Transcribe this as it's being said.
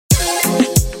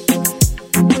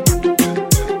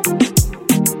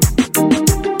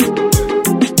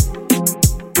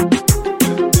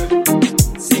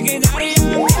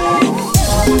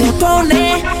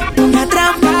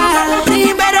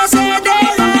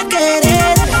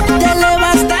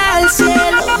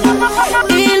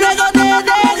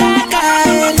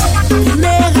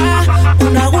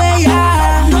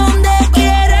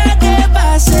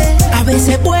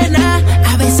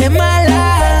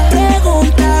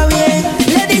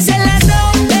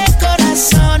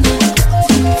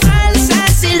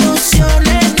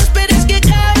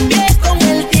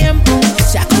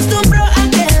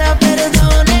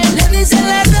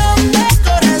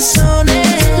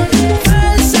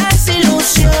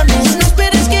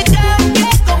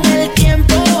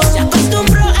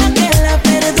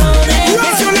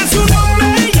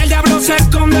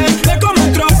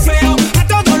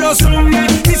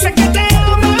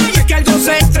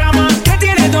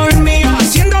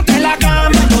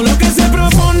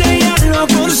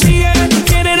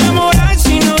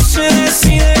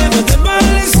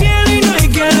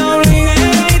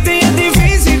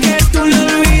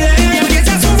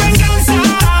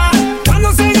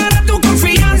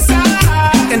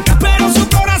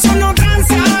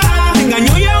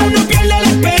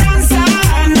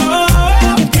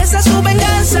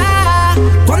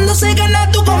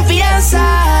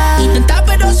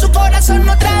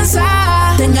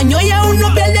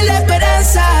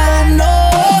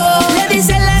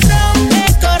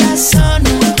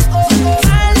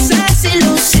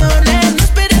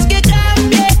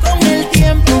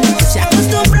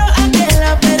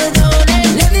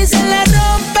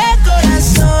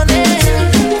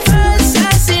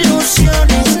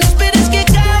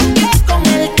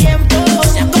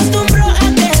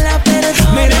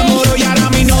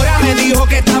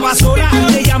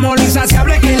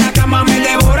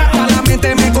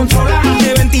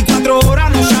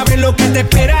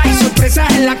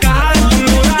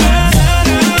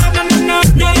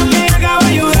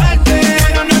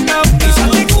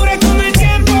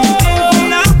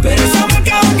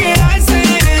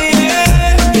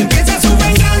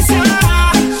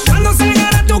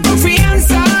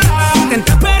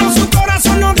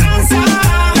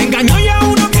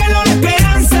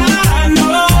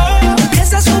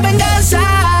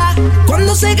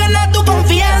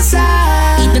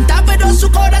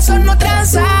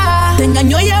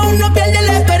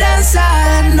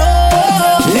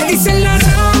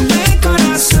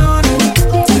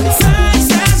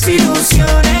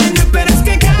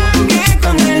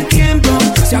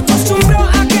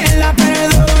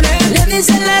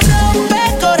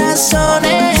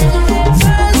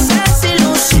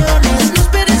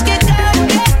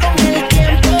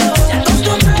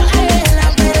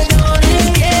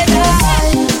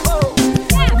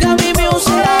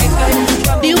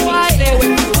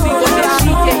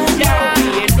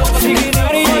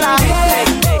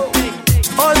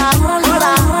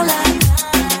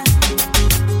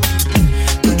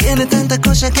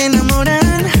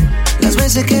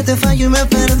fallo y me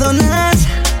perdonas.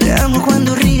 Te amo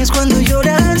cuando ríes, cuando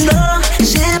lloras. No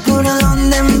sé por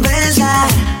dónde empezar.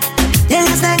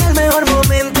 Llegaste en el mejor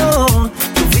momento.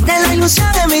 Tú fuiste la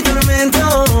ilusión de mi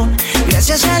tormento.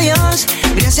 Gracias a Dios,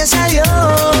 gracias a Dios.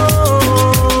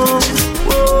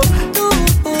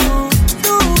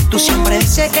 Tú siempre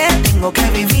dices que tengo que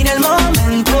vivir el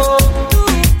momento.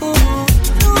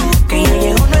 Que ya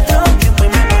llegó nuestro tiempo y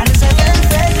me parece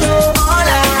perfecto.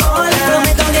 Hola, hola,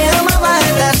 prometo que jamás vas a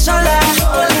estar sola.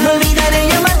 No olvidaré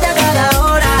llamarte a cada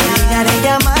hora. No olvidaré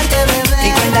llamarte, bebé.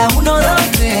 Y cuenta 1, 2,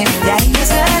 3, y ahí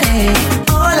estaré.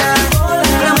 Hola, hola,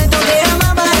 prometo que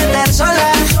jamás vas a estar sola.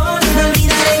 No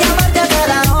olvidaré llamarte a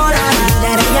cada hora. No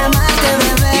olvidaré llamarte,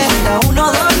 bebé. Y cuenta 1,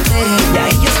 2, 3, y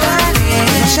ahí estaré.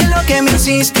 No sé lo que me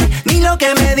hiciste, ni lo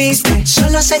que me diste.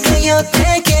 Solo sé que yo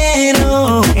te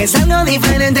quiero. Es algo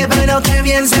diferente, pero que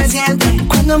bien se siente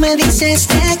cuando me dices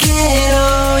te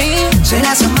quiero. Y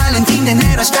será San Valentín de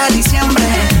enero hasta diciembre.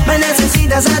 Me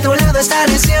necesitas a tu lado,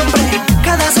 estaré siempre.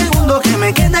 Cada segundo que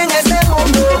me queda en este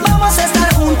mundo. Vamos a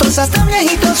estar juntos, hasta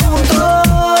viejitos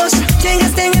juntos.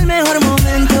 Llegaste en el mejor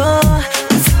momento.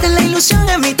 Fuiste la ilusión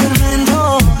en mi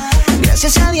tormento.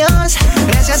 Gracias a Dios,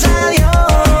 gracias a Dios.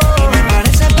 Y me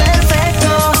parece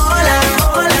perfecto. Hola,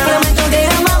 hola, prometo que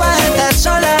jamás vas a estar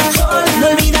sola. No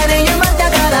olvidaré llamarte a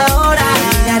cada hora. No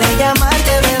olvidaré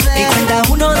llamarte, bebé. Y cuenta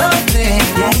 1, 2, 3,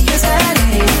 y ahí yo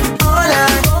estaré. Hola,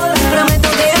 hola, prometo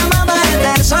que jamás vas a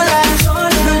estar sola. No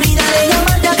olvidaré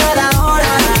llamarte a cada hora.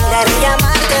 No olvidaré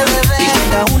llamarte, bebé. Y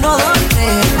cuenta 1, 2, 3,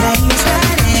 y ahí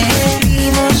estaré.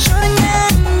 Vivo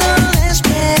soñando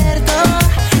despierto.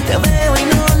 Te veo y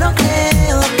no lo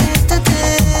creo que te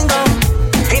tengo.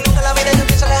 Y nunca en la vida yo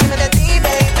pienso alejarme de ti,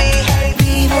 baby.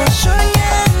 Vivo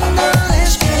soñando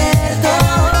despierto.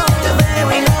 Te veo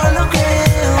y no lo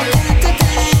creo que te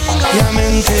tengo. Ya me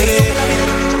enteré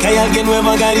que hay alguien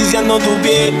nuevo acariciando tu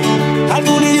piel.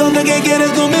 Algún idiota que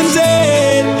quieres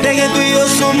convencer de que tú y yo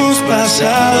somos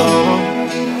pasado.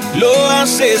 Lo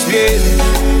haces bien.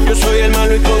 Yo soy el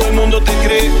malo y todo el mundo te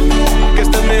cree que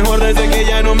estás mejor desde que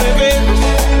ya no me ves.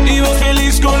 Y vos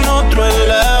feliz con otro al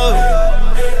lado.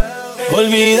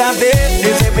 Olvídate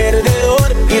de ese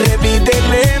perdedor y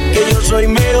repítele que yo soy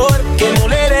mejor, que no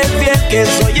le eres fiel, que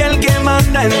soy el que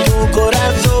manda en tu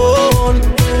corazón.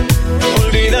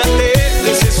 Olvídate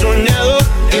de ese soñador,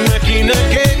 imagina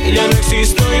que ya no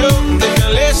existo yo.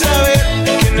 Déjale saber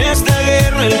que en esta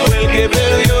guerra él fue el que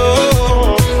perdió.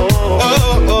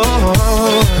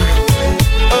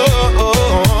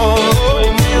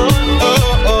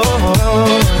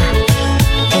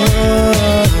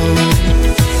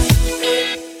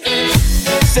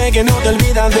 Sé que no te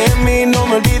olvidas de mí, no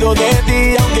me olvido de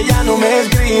ti, aunque ya no me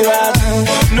escribas.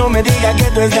 No me digas que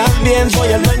tú estás bien,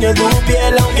 soy el dueño de tu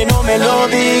piel, aunque no me lo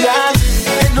digas.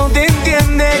 Él no te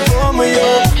entiende como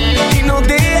yo, y no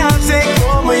te hace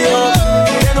como yo.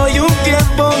 Te doy un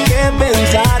tiempo que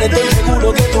pensar, estoy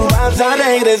seguro que tú vas a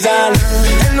regresar.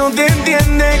 Él no te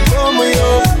entiende como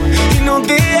yo, y no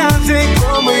te hace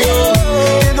como yo.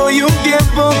 Te doy un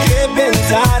tiempo que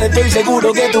pensar, estoy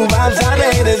seguro que tú vas a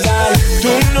regresar. Tú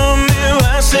no me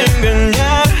vas a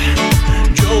engañar,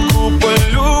 yo ocupo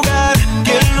el lugar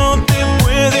que él no te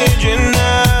puede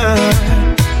llenar.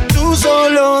 Tú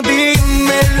solo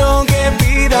dime lo que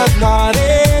pidas, lo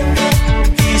haré.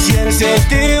 Y si él se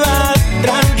te va,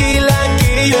 tranquila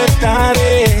que yo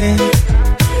estaré.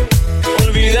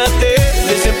 Olvídate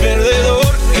de ese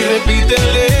perdedor y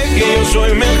repítele que yo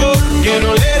soy mejor, que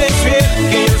no le eres fiel,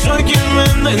 que yo soy quien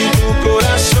manda en tu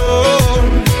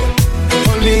corazón.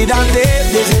 Olvídate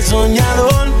de ese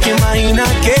soñador que imagina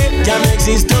que ya no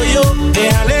existo yo.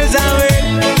 Déjale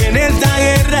saber que en esta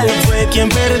guerra él fue quien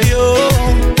perdió.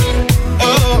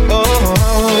 Oh, oh,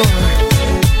 oh.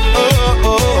 Oh,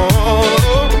 oh, oh.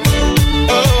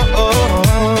 Oh, oh,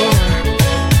 oh.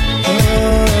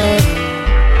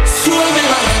 Súbeme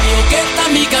la radio que está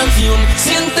mi canción.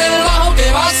 Siente el bajo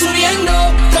que va subiendo.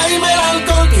 Tráeme el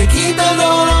alcohol que quita el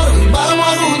dolor. Vamos a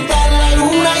juntar la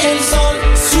luna y el sol.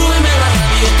 Súbeme la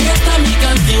radio que está mi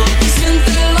canción.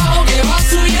 Siente el bajo que va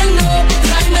subiendo.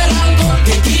 Tráeme el alcohol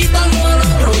que quita el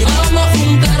dolor. Vamos a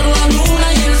juntar la luna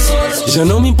y el sol. Ya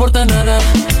no me importa nada,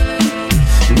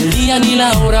 ni el día ni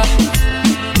la hora.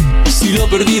 Si lo he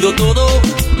perdido todo,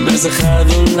 me has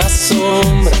dejado en las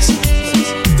sombras.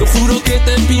 Te juro que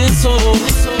te pienso,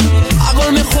 hago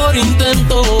el mejor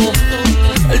intento.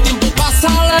 El tiempo pasa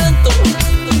lento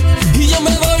y yo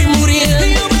me voy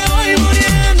muriendo.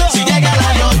 Si llega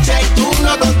la noche y tú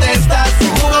no contestas,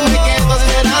 seguro me quedo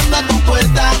esperando a tu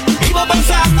puerta. Vivo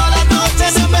pensando las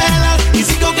noches en velas y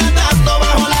sigo cantando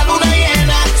bajo la luna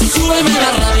llena. Súbeme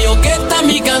la radio que está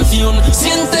mi canción.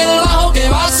 Siente el bajo que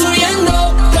va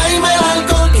subiendo. Tráeme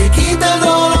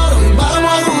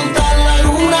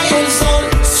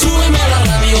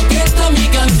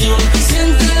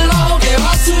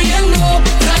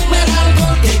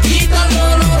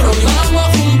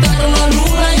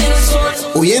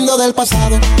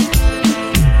pasado.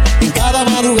 En cada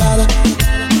madrugada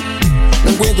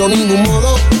no encuentro ningún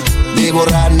modo de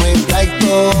borrar nuestra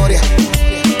historia.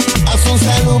 A su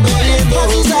salud bebiendo,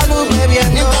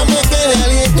 mientras me quede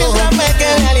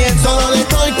aliento, solo le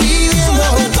estoy pidiendo,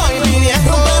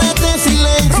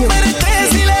 romper este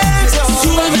silencio.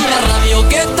 Súbeme la radio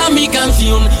que está mi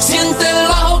canción, siente el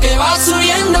bajo que va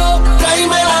subiendo.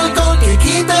 Tráeme el alcohol que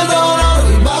quita el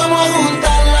dolor, vamos a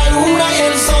juntar la luna y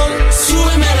el sol.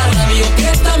 Súbeme la radio que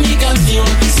está mi canción,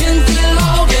 siente el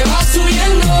bajo que va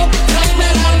subiendo. Tráeme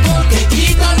el alcohol que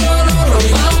quita el dolor,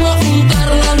 hoy vamos a juntar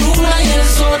la luna y el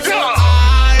sol.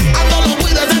 Ando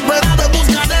muy desesperado en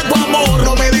busca de tu amor,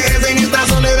 no me dejes en esta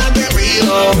soledad, te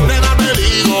pido. Nena, te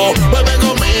digo, vuelve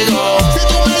conmigo. Si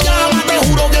tú me llamas, te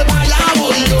juro que para allá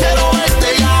voy yo. Quiero verte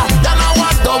ya no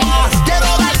aguanto más. Quiero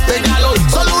darte calor,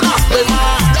 solo una vez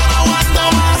más. Ya no aguanto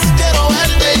más, quiero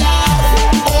verte ya.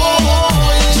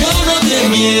 Yo no te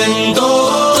miento,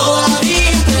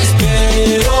 todavía te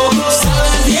espero.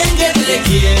 Sabes bien que te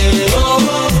quiero,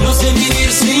 no sé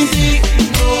vivir sin ti.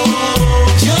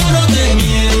 Yo no te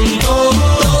miento,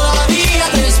 todavía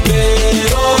te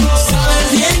espero. Sabes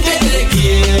bien que te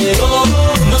quiero,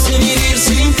 no sé vivir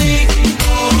sin ti.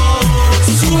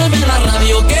 Súbeme la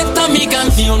radio que está mi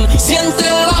canción, siente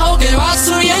el bajo que va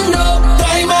subiendo.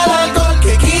 Tráeme el alcohol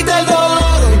que quita el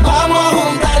dolor, vamos a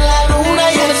juntar la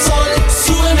luna y el sol.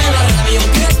 Súbeme la radio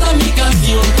que está mi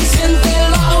canción, siente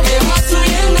el bajo que va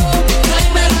subiendo.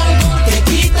 Tráeme el alcohol que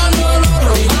quita el dolor,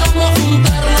 hoy vamos a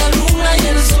juntar la luna y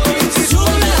el sol.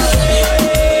 Súbeme la radio.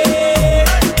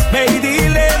 Ve y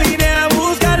dile, vine a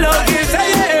buscar lo que se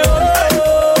llevó,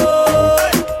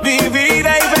 mi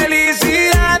vida y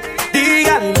felicidad.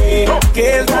 Díganme que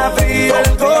está frío el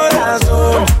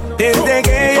corazón desde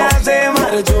que ella se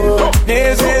marchó.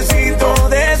 Necesito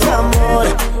de su amor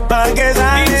pa' que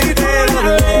sane este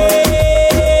dolor.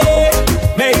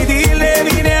 Ve y dile,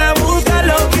 vine a buscar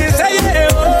lo que se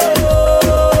llevó,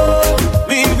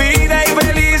 mi vida y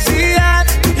felicidad.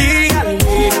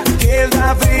 Díganme que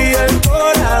está frío el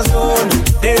corazón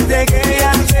desde que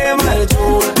ella se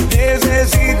marchó.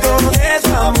 Necesito de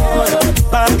su amor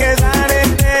pa' que sane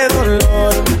este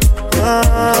dolor.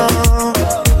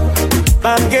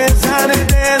 Pa' que sane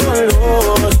este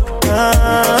dolor.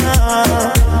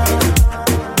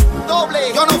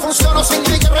 Yo no funciono sin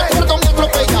ella, recuerdo me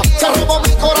atropella. Se robó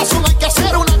mi corazón, hay que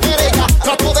hacer una querella.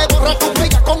 Trato de borrar tu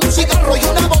huella con un cigarro y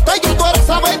una botella. Tú eres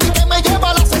la baby que me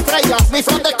lleva a las estrellas. Mi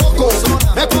flan de coco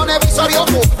me pone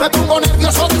visorioso. Me pongo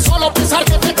nervioso de solo pensar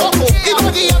que te toco.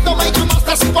 Iba guiando, me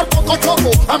llamaste así por poco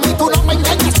choco. A mí tú no me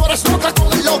engañas, tú eres loca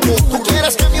con el loco. Tú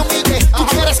quieres que me humille, tú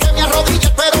quieres que me arrodille,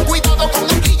 pero cuidado con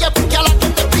el guille porque a la que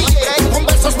te pille. Con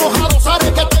besos mojados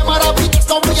haré que te maravilles.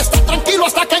 No voy a estar tranquilo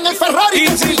hasta que en el Ferrari Y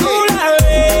te si pille. tú la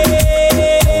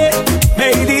ves,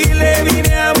 ve y dile,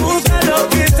 vine a buscar lo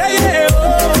que se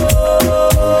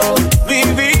llevó, mi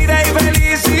vida y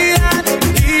felicidad.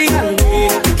 Díganme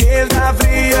que está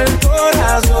frío el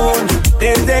corazón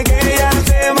desde que ella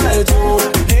se marchó.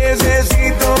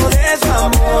 Necesito de su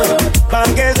amor pa'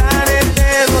 que sane este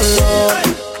dolor.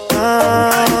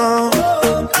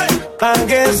 Pa'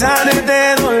 que sane este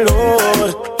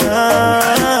dolor.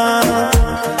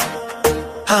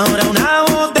 Ahora una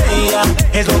botella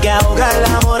es lo que ahoga el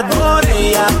amor por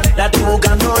ella. La estoy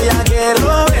buscando, ya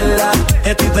quiero verla.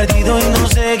 Estoy perdido y no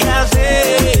sé qué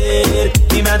hacer.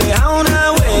 Y me ha dejado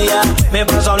una huella. Me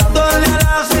paso hablándole a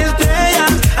las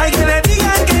estrellas. Hay que le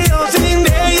digan que yo sin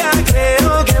ella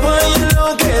creo que voy a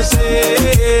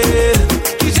enloquecer.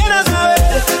 Quisiera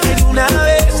saber en una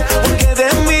vez por qué de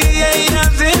envidia ella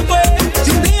se fue.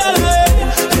 Si un día la ve,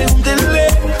 pregúntenle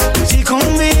si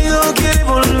conmigo quiere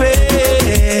volver.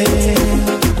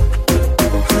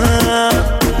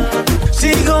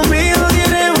 Si conmigo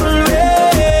quiere volver.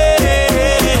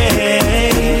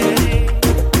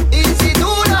 Y si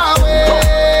tú la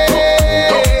ves,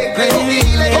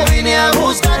 dile que vine a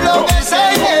buscar lo que se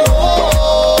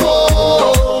llevó,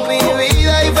 mi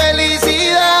vida y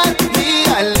felicidad.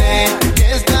 Dígale que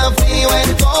está frío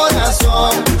el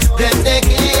corazón desde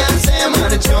que ella se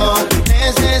marchó.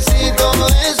 Necesito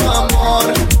de su amor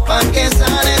pa' que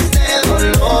sane este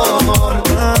dolor.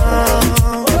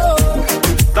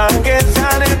 Pa' que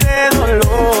sane este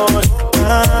dolor.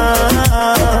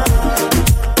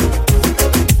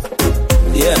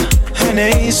 Yeah.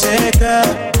 N.I.C.K.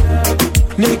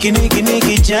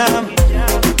 Nicky Jam.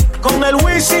 Con el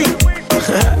Wisin.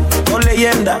 Con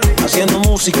leyenda. Haciendo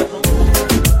música.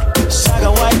 Saga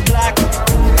White Black.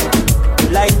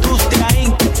 La industria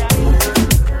Inc.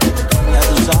 Ya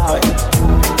tú sabes.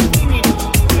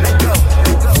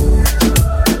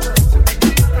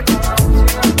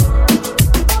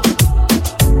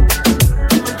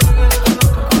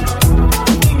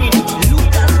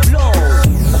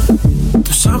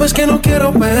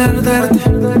 quiero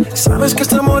perderte. Sabes que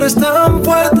este amor es tan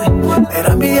fuerte.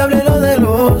 Era envidiable lo de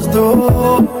los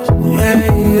dos.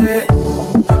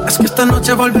 Es que esta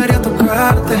noche volveré a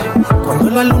tocarte cuando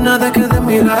la luna deje de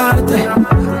mirarte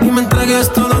y me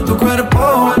entregues todo tu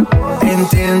cuerpo.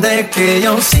 Entiende que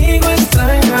yo sigo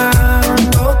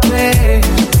extrañándote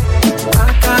a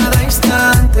cada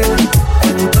instante,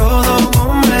 en todo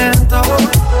momento.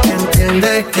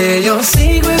 Entiende que yo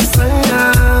sigo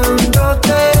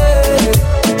extrañándote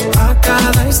a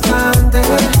cada instante,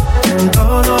 en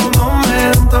todo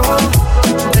momento.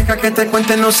 Deja que te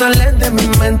cuente, no sale de mi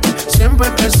mente,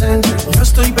 siempre presente. Yo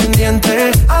estoy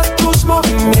pendiente a tus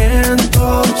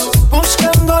movimientos,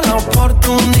 buscando la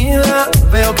oportunidad.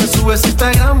 Veo que subes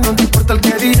Instagram, no te importa el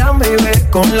que dirán, baby.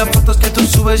 Con las fotos que tú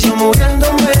subes yo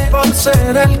muriéndome por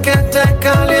ser el que te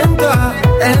calienta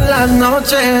en las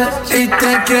noches. Y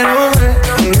te quiero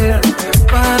ver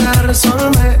para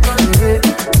resolver.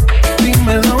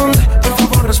 Dime dónde, por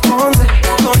favor responde,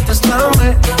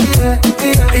 contéstame.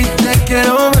 Y te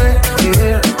quiero ver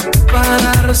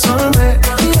para resolver.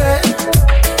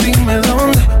 Dime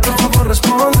dónde, por favor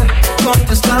responde,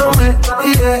 contéstame.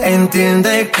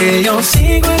 Entiende que yo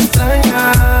sigo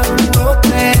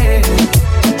extrañándote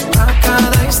a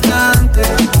cada instante,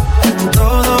 en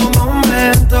todo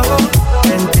momento.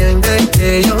 Entiende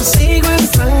que yo sigo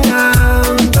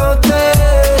extrañándote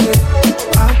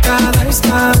a cada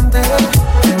instante,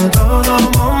 en todo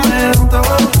momento.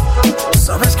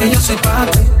 Sabes que yo soy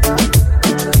para ti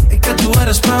y que tú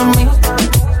eres para mí.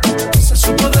 Se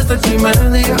supo desde el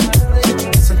primer día,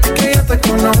 sentí que ya te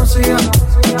conocía.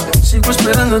 Sigo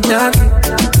esperándote aquí,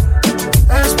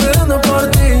 esperando por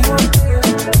ti.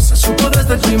 Se supo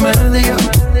desde el primer día,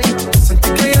 sentí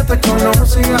que ya te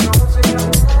conocía.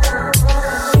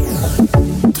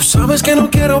 Tú sabes que no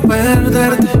quiero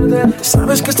perderte,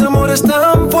 sabes que este amor es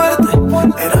tan fuerte.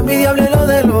 Era envidiable lo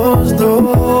de los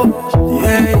dos.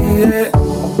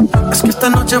 Es que esta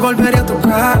noche volveré a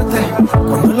tocarte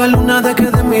cuando la luna deje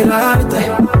de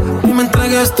mirarte y me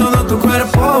entregues todo tu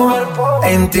cuerpo.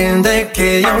 Entiende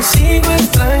que yo sigo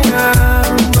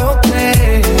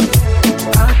extrañándote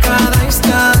a cada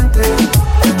instante,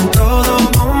 en todo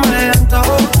momento.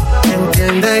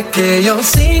 Entiende que yo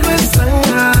sigo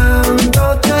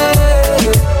extrañándote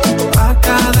a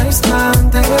cada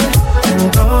instante,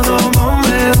 en todo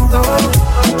momento.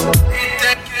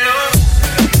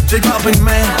 J Balvin,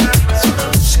 man,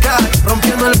 Sky,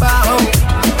 rompiendo el bajo.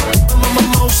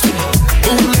 Mostly,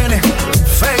 un nene,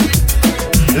 fake,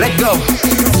 let go.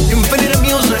 Infinite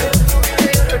music,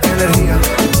 energía.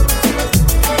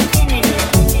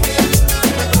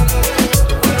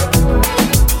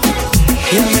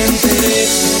 Ya me enteré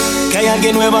que hay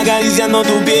alguien nuevo acariciando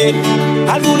tu piel.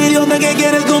 Algún idiota que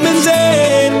quieres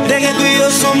convencer de que tú y yo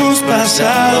somos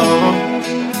pasado.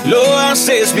 Lo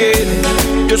haces bien,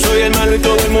 yo soy el malo y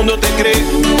todo el mundo te cree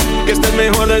que estás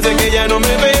mejor desde que ya no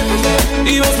me ves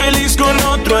y vas feliz con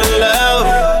otro al lado.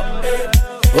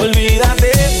 Olvídate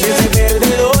de ese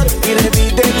perdedor y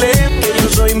repítele que yo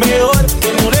soy mejor,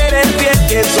 que no eres fiel,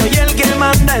 que soy el que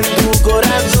manda en tu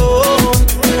corazón.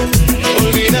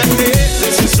 Olvídate de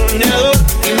ese soñador,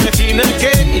 imagina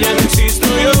que ya no existo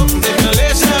yo.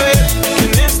 Déjale saber que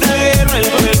en esta guerra él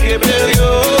fue el que perdió.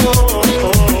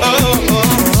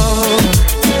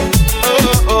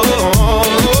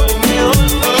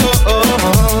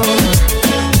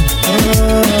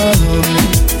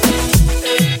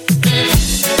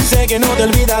 Que no te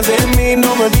olvidas de mí,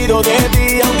 no me olvido de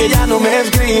ti, aunque ya no me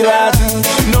escribas.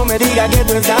 No me digas que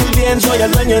tú estás bien, soy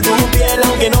el dueño de tu piel,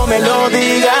 aunque no me lo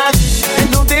digas. Él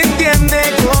no te entiende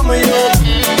como yo,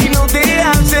 y no te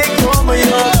hace como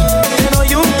yo. Te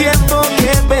doy un tiempo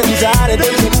que pensar,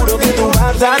 estoy seguro que tú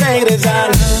vas a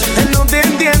regresar. Él no te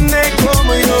entiende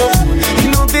como yo, y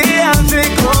no te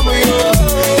hace como yo.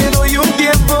 Te doy un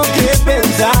tiempo que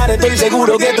pensar, estoy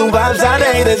seguro que tú vas a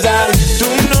regresar. Tú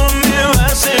no me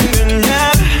vas a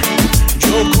engañar,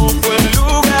 yo ocupo el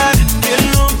lugar que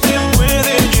no te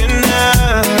puede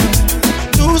llenar.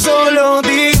 Tú solo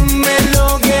dime lo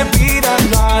que pidas,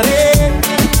 lo haré.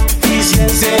 Y si él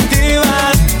se te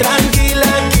va,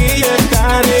 tranquila que yo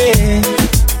estaré.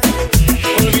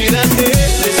 Olvídate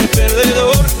de ese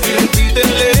perdedor y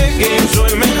repítele que yo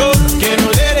soy mejor, que no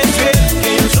le eres fiel,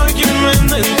 que yo soy quien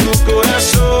manda en tu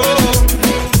corazón.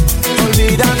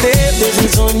 Olvídate de ese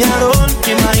soñador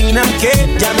que imagina que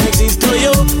ya no existo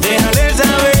yo. Déjale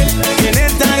saber que en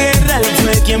esta guerra él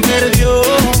fue quien perdió. Oh,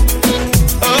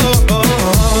 oh, oh.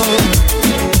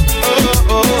 Oh,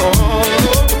 oh,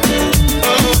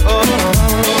 oh.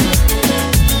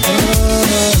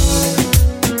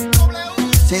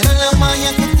 Será la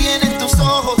magia que tienen tus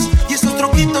ojos y esos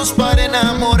truquitos para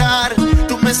enamorar.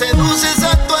 me seduces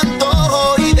a tu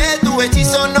antojo y de tu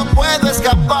hechizo no puedo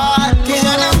escapar. Qué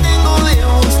ganas tengo de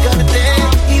buscarte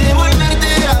y de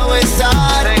volverte a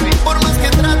besar. Por más que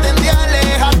traten de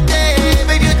alejarte,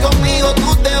 baby, conmigo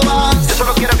tú te vas. Yo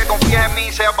solo quiero que confíes en mí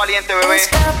y seas valiente, bebé.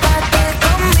 Escápate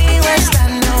conmigo esta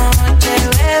noche,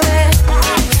 bebé.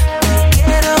 Te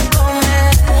quiero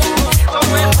comer,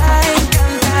 me va a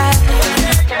encantar.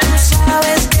 Tú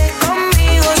sabes que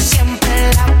conmigo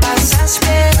siempre la pasas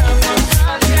bien.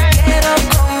 Te quiero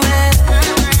comer,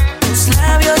 tus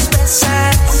labios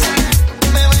besar.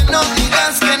 Bebé, no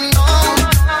digas que no,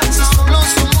 si solo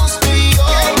somos tú y yo.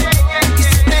 Y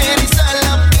se te eriza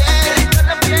la piel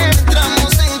cuando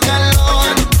entramos en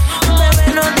calor. Bebé,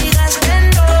 no digas que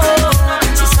no,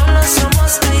 si solo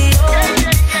somos tú y yo.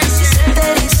 Si se te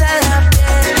eriza la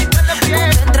piel cuando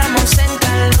entramos en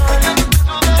calor.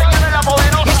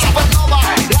 Mi supernova,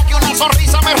 la que una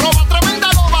sonrisa me roba, tremenda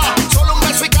loba. Solo un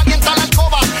beso y calienta la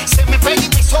alcoba. Se me pega y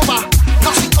me soba.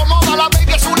 No se incomoda, la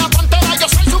baby es una pantera. Yo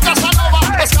soy su Casanova.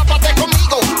 Escápate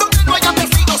conmigo, donde no haya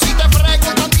testigos. Si te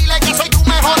preguntan, dile que soy tu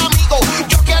mejor amigo.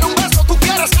 Yo quiero un beso, tú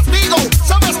quieres castigo.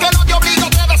 Sabes que no te obligo,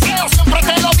 te deseo, siempre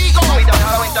te lo digo. Mamita,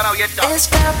 deja la ventana abierta.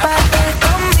 Escápate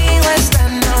conmigo esta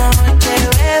noche,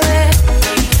 bebé.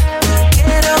 Te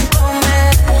quiero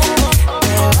comer,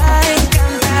 me va a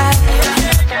encantar.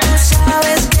 Tú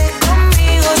sabes que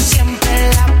conmigo siempre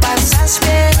la pasas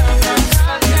bien.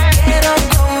 Te quiero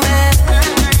comer,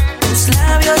 tus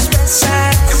labios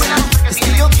besar. Es que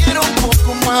yo quiero un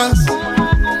poco más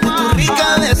de tu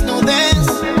rica desnudez,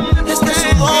 este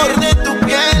sudor de tu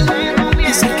piel.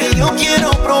 Es el que yo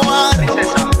quiero probar.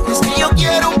 Es que yo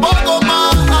quiero un poco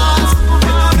más de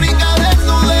tu rica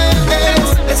desnudez,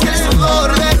 es el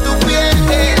sudor de tu piel.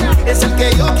 Es el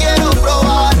que yo quiero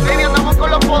probar. Baby, andamos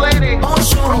con los poderes.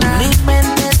 Mi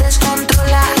mente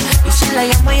descontrola y si la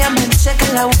llamo ella me dice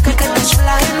que la busque, que te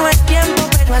sola y no es tiempo,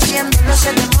 pero haciéndolo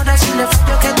se demora. Si le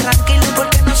fallo que tranquilo,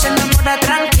 porque no se enamora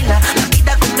tranquila.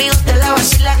 Mamita, conmigo te la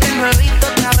vacila, que no he visto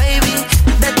otra baby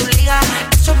de tu liga.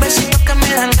 Esos besitos que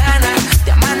me dan ganas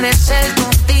de amanecer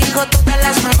contigo todas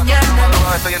las mañanas.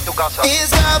 Cuando estoy en tu casa.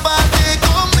 Escápate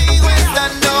conmigo esta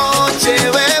noche,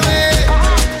 bebé.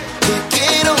 Te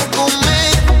quiero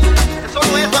comer,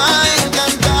 me va a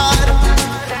encantar.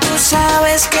 Tú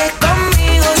sabes que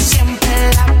conmigo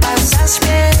siempre la pasas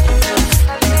bien.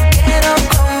 Te quiero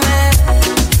comer,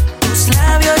 tus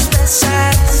labios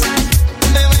besar.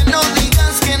 Bebé, no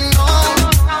digas que no,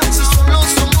 si solo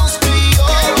somos tú y yo.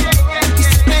 Y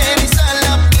se te eriza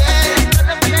la piel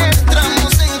cuando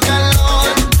entramos en calor.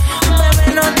 Bebé,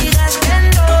 no digas que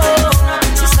no,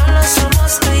 si solo somos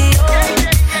tú y yo.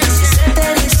 Si se te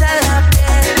eriza la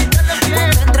piel cuando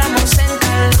entramos en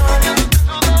calor.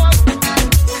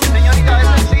 Señorita, es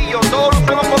sencillo. Todos lo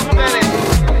hacemos por ustedes.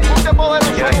 Usted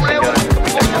poderoso, un león.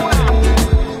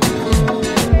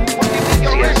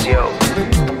 Silencio.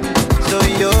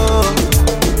 Soy yo,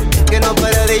 el que no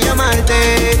para de llamarte,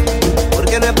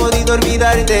 porque no he podido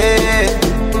olvidarte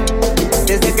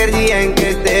desde aquel día en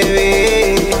que te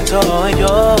vi. Soy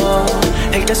yo,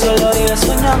 el que solo vive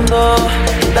soñando,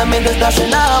 también te estás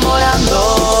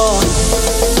enamorando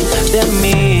de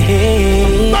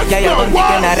mí. Y hay algo en ti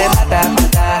que me arrebata,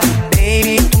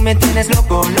 baby, tú me tienes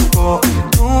loco, loco.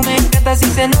 Tú me encantas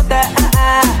y se nota,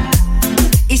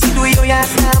 Y si tú y yo ya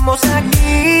estamos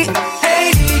aquí,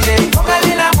 hey DJ,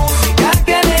 póngale la música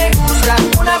que le gusta,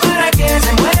 una para que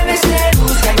se mueve y se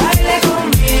luzca y baile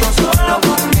conmigo, solo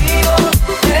conmigo.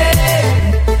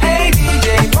 Hey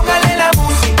DJ, póngale la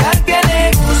música que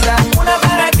le gusta, una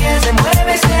para que se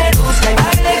mueve y se luzca y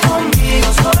baile conmigo,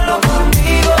 solo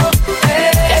conmigo.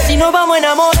 Y así nos vamos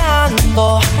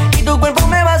enamorando y tu cuerpo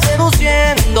me va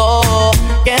seduciendo.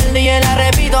 Que el día la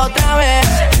repito otra vez,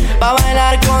 pa'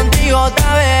 bailar contigo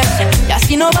otra vez. Y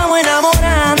así nos vamos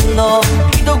enamorando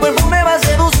y tu cuerpo me va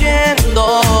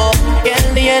seduciendo. Que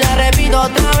el día la repito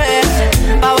otra vez,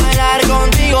 pa' bailar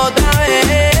contigo otra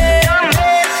vez.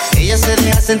 Ella se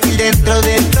deja sentir dentro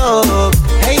del club.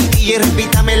 Hey DJ,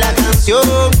 repítame la canción.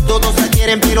 Todos la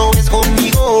quieren pero es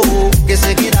conmigo que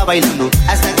se queda bailando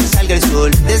hasta que salga el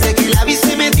sol. Desde que la vi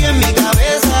se metió en mi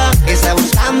cabeza. Está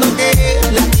buscando que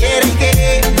la quiera y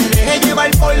que me deje llevar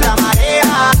por la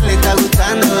marea. Le está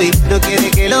gustando y no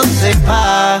quiere que lo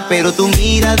sepa, pero tu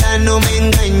mirada no me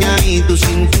engaña y tu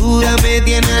cintura me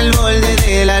tiene al borde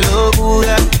de la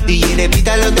locura. DJ,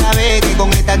 repítalo otra vez que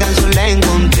con esta canción la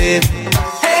encontré.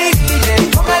 Hey DJ,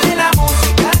 póngale la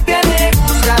música que le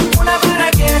gusta, una para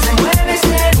que se mueve y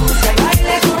se luzca y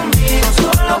baile conmigo,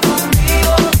 solo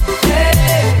conmigo.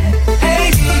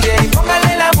 Hey DJ,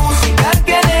 póngale la música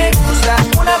que le gusta,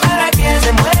 una para que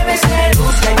se mueve y se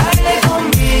luzca y baile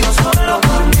conmigo, solo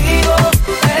conmigo.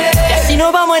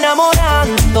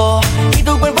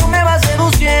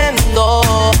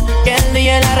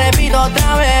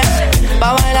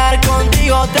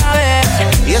 otra vez.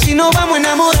 Y así nos vamos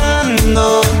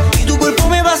enamorando y tu cuerpo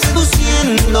me va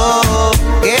seduciendo.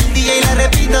 Que el DJ la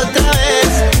repita otra vez,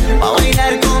 pa'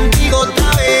 bailar contigo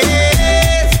otra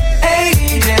vez. Hey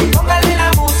DJ, póngale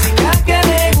la música que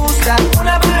me gusta,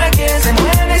 una para que se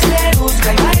mueve y se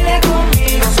busca y baile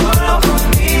conmigo, solo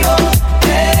conmigo.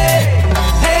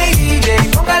 Hey DJ,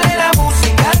 póngale la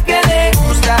música que me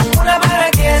gusta, una para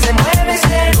que se mueve y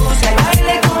se busca y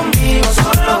baile conmigo,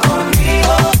 solo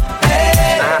conmigo.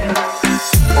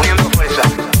 Uniendo fuerza.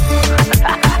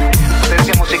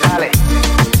 Potencias musicales.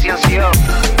 Ciencio.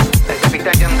 El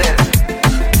capitán Yandel.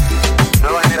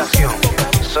 Nueva generación.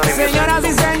 Señoras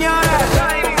y señores,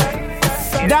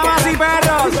 damas y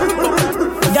perros,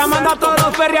 llamando a todos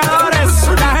los perreadores.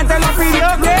 La gente lo pidió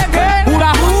que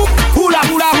hula hoop, hula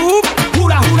hula hoop,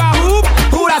 hula hula hoop,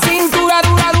 hula cintura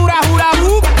dura dura hula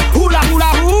hoop, hula hula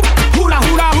hoop, hula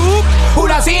hula hoop,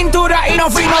 hula cintura y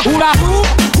nos fuimos hula hoop,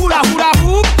 hula hula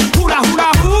hoop, hula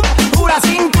hula hoop, hula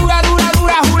cintura dura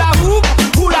dura hula hoop,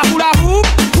 hula hula hoop,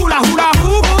 hula hula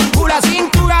hoop, hula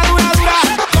cintura dura dura.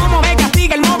 Como me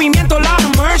castiga el movimiento la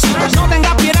mercy. No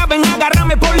tengas piedad, ven a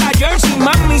agarrarme por la jersey.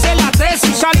 Mami, hice la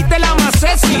tesis, saliste la más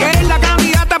sexy. Eres la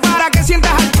candidata para que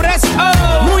sientas al precio.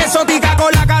 Muy exótica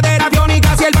con la cadera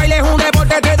biónica. Si el baile es un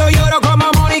deporte, te doy oro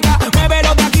como Mónica.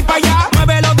 Muévelo de aquí para allá,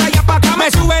 muévelo de allá para acá.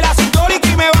 Me sube la sistólica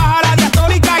y me baja la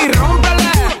diastólica. Y rómpele,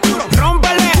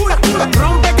 rómpele,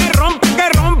 rompe que rompe que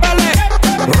rómpele,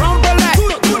 rómpele,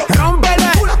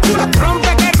 rómpele,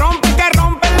 rompe que rompe que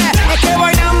rómpele. Es que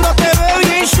bailando te veo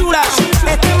bien chula.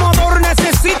 Este motor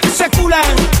necesita ese cula.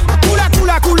 Cula,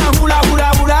 cula, cula, hula,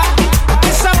 hula, hula.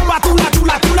 Esa uva tula,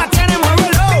 tiene,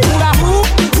 muévelo. Hula hoop,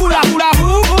 hula, hula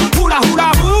hoop, hula,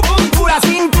 hula hoop, hula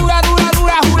cintura dura,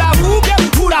 dura, hula hoop,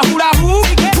 hula, hula hoop,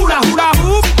 hula, hula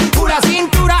hoop, hula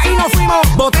cintura y nos fuimos.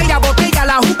 Botella, botella,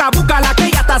 la juca, busca la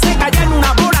que ya está seca. Ya en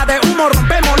una bola de humo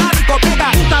rompemos la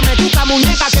discoteca. Justa me gusta,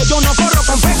 muñeca, que yo no corro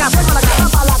con peca. Suelta la cara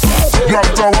para la calle.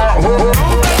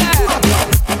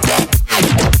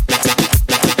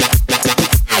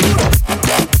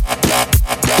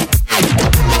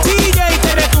 DJ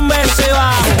que retumbe se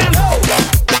va.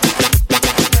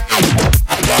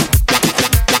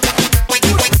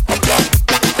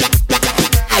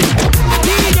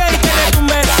 DJ que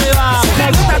retumbe se va. Me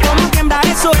gusta cómo tiembla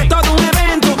eso, es todo un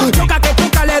evento. Toca que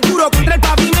tócale duro contra el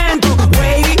pavimento.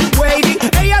 Wavy, wavy,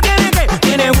 ella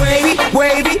tiene wavy,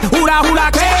 wavy. Hula,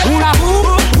 hula, que hula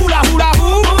hoop, hula, hula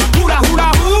hoop, hula,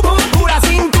 hula hoop, hula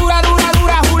cintura dura,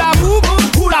 dura, hula hoop,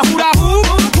 hula, hula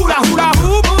hoop, hula, hula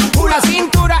hoop, hula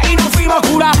cintura y nos fuimos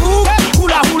hula hoop,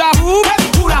 hula, hula hoop,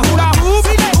 hula, hula hoop,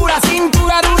 hula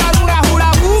cintura dura, dura,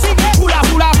 hula hoop, hula,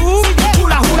 hula hoop,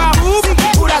 hula, hula hoop,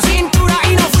 hula cintura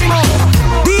y nos fuimos.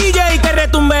 DJ que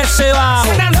retumbe se va.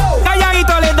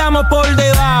 Calladito le damos por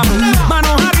debajo.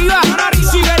 Manos arriba,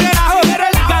 sigue relajo,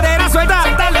 cadera suelta,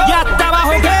 ya está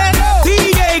abajo que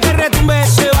DJ que retumbe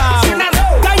se va.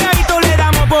 Calladito le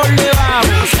damos por debajo.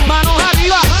 Manos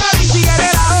arriba, sigue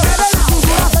relajo,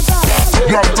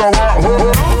 ya está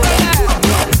abajo.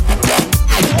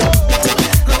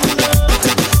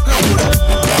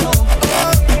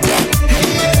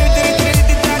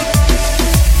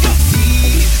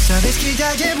 Sabes que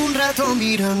ya llevo un rato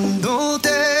mirándote.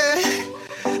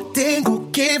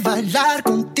 Tengo que bailar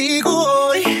contigo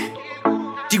hoy.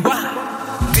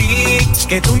 Vi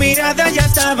que tu mirada ya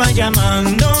estaba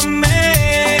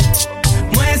llamándome.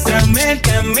 Muéstrame el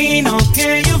camino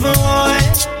que yo voy.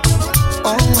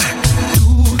 Oh,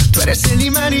 tú eres el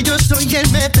imán y yo soy el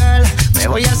metal. Me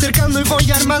voy acercando y voy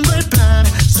armando el plan.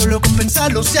 Solo con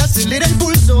pensarlo se acelera el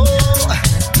pulso.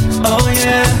 Oh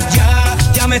yeah,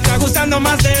 ya me está gustando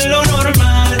más de lo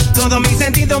normal. Todos mis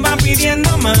sentidos van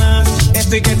pidiendo más.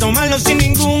 Esto hay que tomarlo sin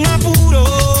ningún apuro.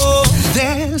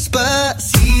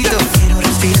 Despacito, quiero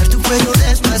respirar tu cuello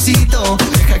despacito.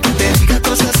 Deja que te diga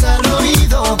cosas al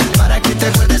oído, para que te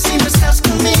acuerdes si no estás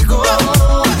conmigo.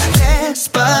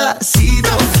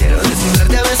 Despacito, quiero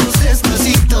desnudarte a besos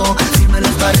despacito. Firma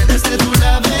las paredes de tu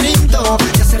laberinto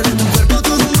y hacer de tu cuerpo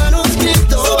todo un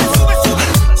manuscrito.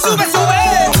 Sube, sube.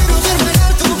 Quiero verme en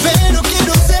alto, pero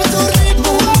quiero ser tu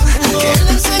ritmo. Que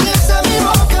le enseñes a mi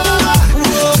boca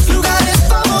tus lugares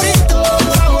favoritos.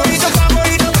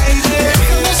 Favorito, baby.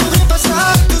 Déjame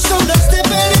sobrepasar tus ondas de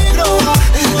peligro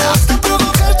hasta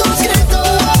provocar tu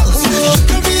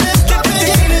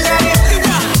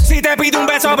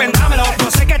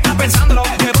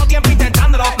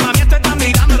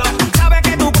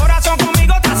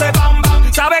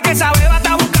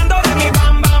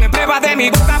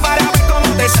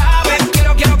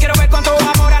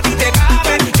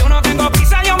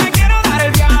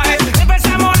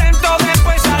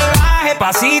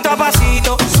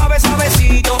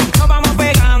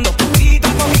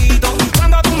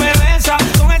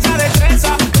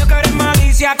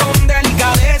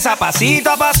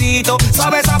pasito a pasito,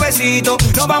 suave suavecito,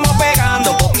 nos vamos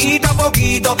pegando poquito a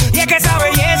poquito. Y es que esa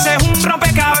belleza es un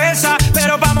rompecabezas,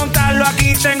 pero para montarlo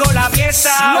aquí tengo la pieza.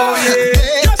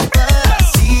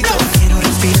 Despacito, quiero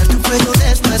respirar tu cuello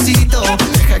despacito.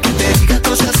 Deja que te diga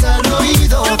cosas al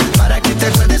oído, para que te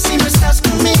acuerdes si no estás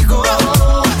conmigo.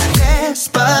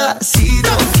 Despacito,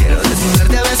 quiero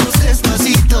desnudarte a besos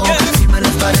despacito. Firma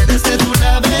las paredes de tu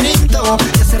laberinto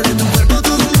y hacer de tu cuerpo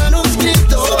todo un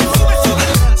manuscrito.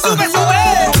 Sube, sube.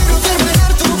 Quiero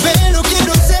terminar tu pelo,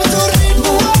 quiero ser tu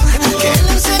ritmo, que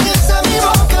le enseñes a mi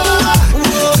boca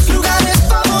tus lugares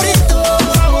favoritos.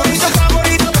 Favorito,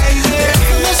 favorito,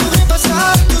 baby.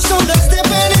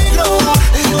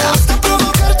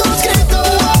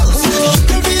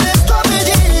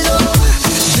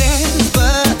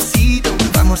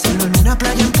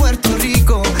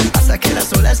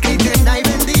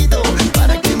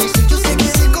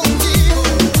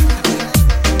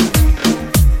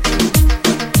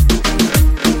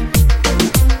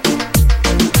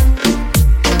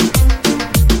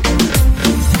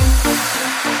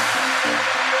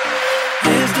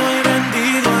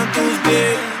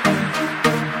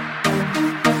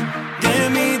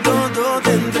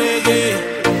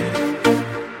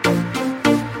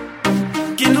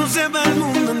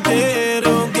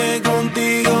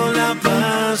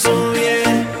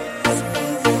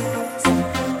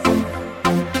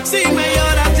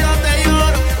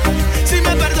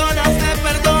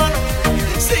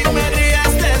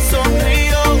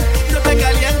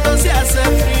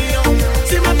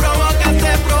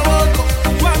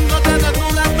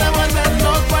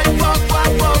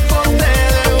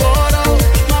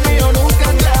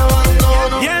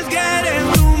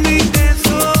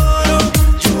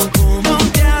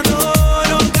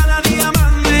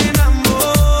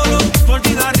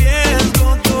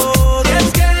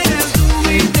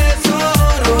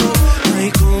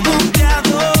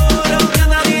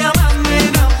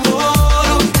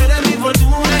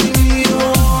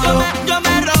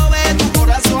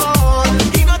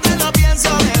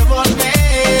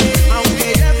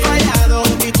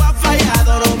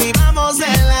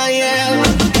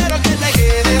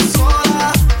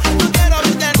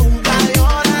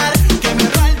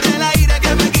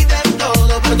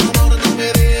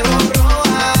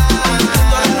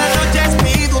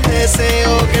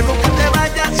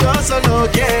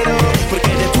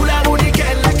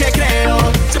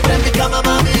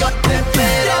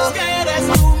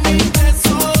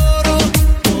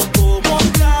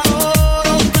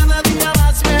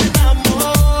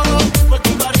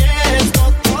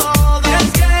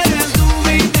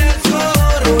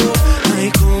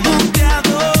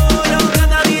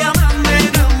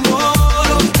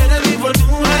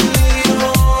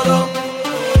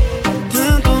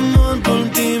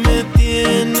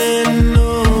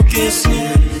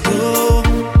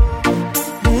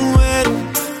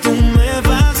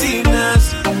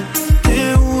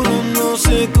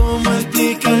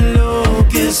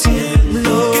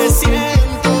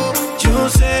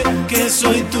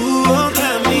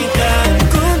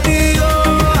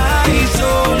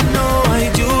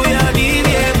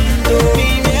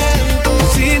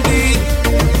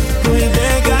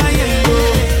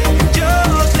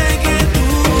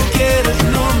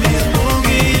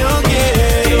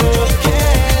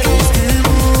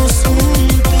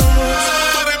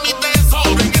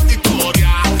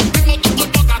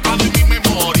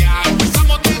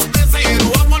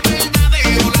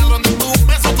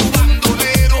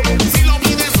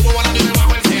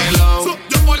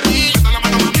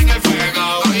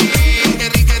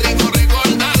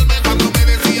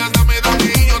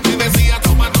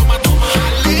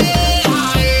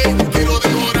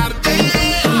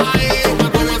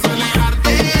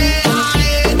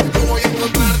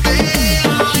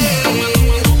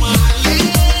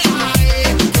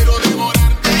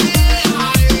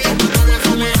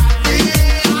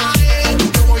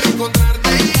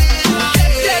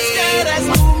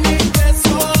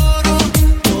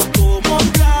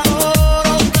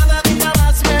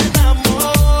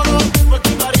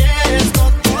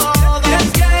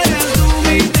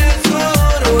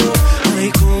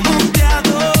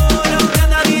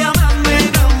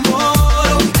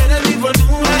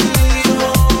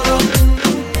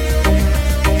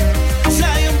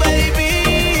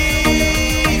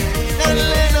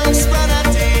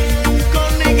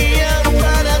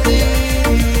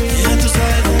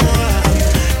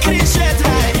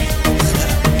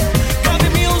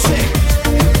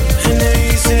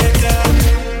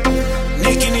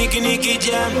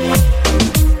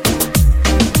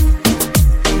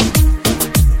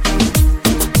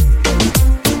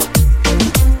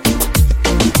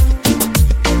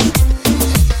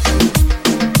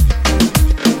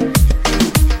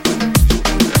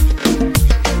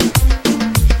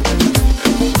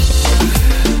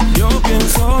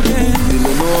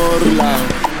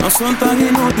 Son tan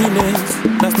inútiles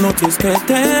las noches que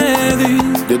te di.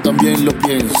 Yo también lo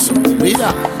pienso.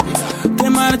 Mira, Te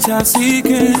marchas y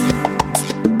que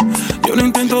yo no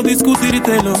intento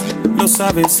discutírtelo, lo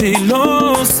sabes y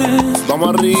lo sé. vamos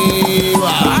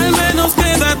arriba. Al menos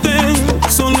quédate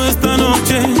solo esta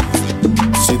noche.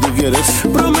 Si tú quieres,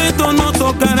 Prometo no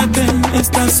tocarte,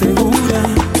 ¿estás segura?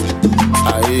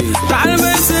 ahí. Tal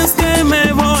vez es que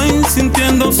me voy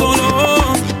sintiendo solo,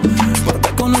 porque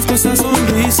conozco esa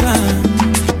sonrisa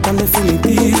tan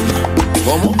definitiva.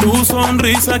 ¿Cómo? Tu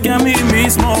sonrisa que a mí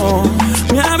mismo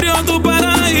me abrió tu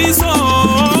paraíso.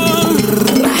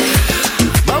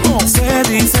 Vamos. Se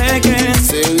dice que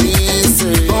Se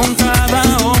dice con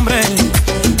cada hombre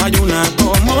hay una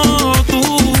como tú,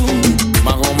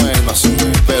 más o menos,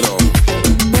 pero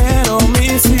pero mi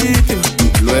sitio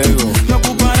luego. lo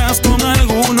ocuparás con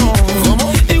alguno.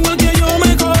 ¿Cómo? Igual que yo,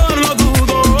 mejor lo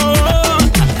dudo,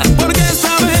 porque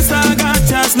esta vez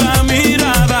agachas la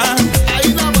mirada.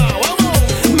 Ahí nada más, vamos.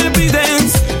 Me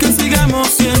pides que sigamos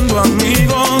siendo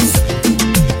amigos,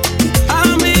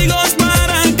 amigos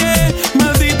para que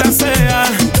maldita sea.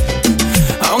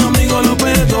 A un amigo lo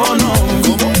perdono,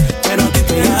 ¿Cómo? pero a ti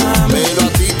te amo. Pero a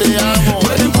ti te amo.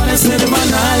 Pueden parecer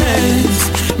banales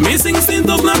mis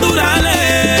instintos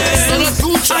naturales. Solo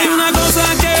escucha. Hay una cosa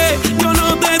que yo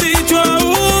no te he dicho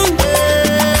aún,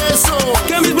 Eso.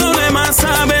 que mis problemas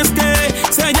sabes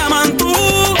que se llaman tú.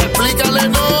 Explícale,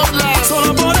 Norla.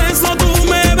 Solo por eso tú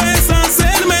me ves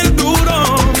hacerme el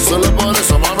duro, Solo por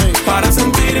eso, mami. para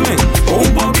sentirme un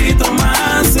poquito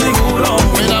más seguro.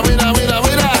 Mira, mira, mira,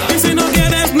 mira. Y si no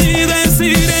quieres ni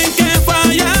decir en qué he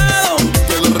fallado,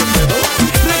 Te lo respeto.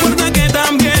 recuerda que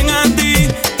también a ti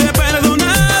te he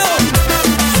perdonado.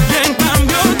 Y en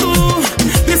cambio tú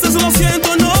dices lo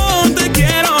siento, no te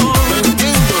quiero.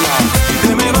 Entiéndola. Y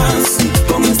te me vas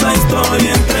con esta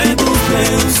historia entre tus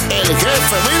dedos. El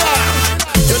jefe, mira.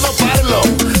 Yo no parlo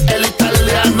el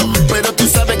italiano, pero tú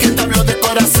sabes que te hablo de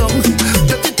corazón.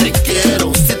 Yo a ti te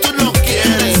quiero. Si tú no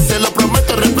quieres, te lo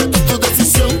prometo, respeto tu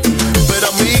decisión. Pero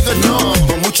amigo, no.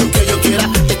 Por mucho que yo quiera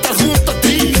estar junto a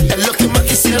ti, es lo que más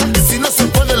quisiera. Si no se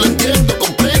puede, lo entiendo,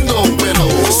 comprendo. Pero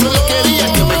solo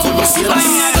quería que me conocieras. Hay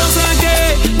una cosa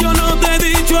que yo no te he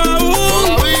dicho aún,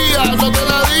 Todavía no te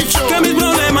lo he dicho. que mis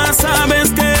problemas sabes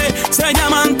que se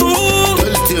llaman tú. Todo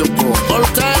el tiempo. All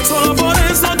time. Solo por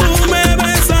eso tú me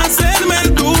ves hacerme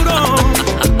el duro,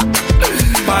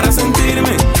 para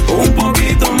sentirme un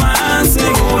poquito más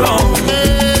seguro.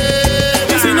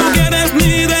 Y si no quieres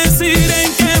ni decir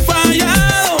en qué he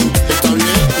fallado, Está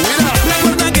bien, mira.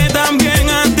 recuerda que también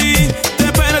a ti te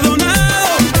he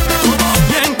perdonado.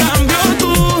 Y en cambio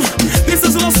tú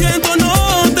dices lo siento,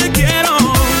 no te quiero.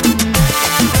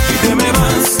 Y te me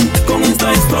vas con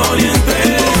esta historia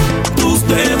entre tus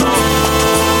dedos.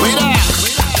 Mira,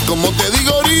 como te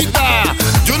digo ahorita,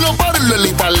 yo no parlo el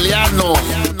italiano,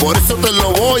 por eso te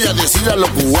lo voy a decir a los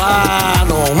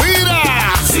cubanos. Mira,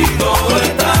 Si todo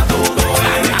está todo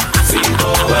bien, si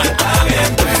todo está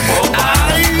bien, tú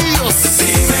ay Dios,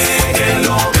 dime qué es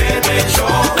lo que te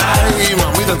choca. ay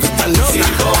mamita, tú estás loca. Si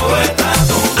todo está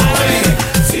todo bien,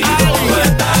 si todo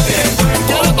está bien, tú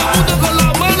Quiero todo el mundo con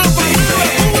las manos para arriba,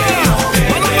 Cuba.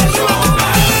 Manos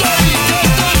para arriba,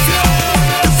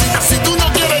 Cuba. Si tú no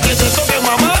quieres que te toque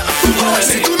mamá,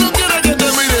 si tú no quieres que te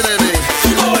mire nene,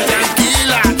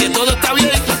 tranquila, que todo está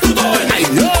bien. Ay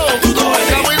Dios,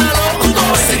 camina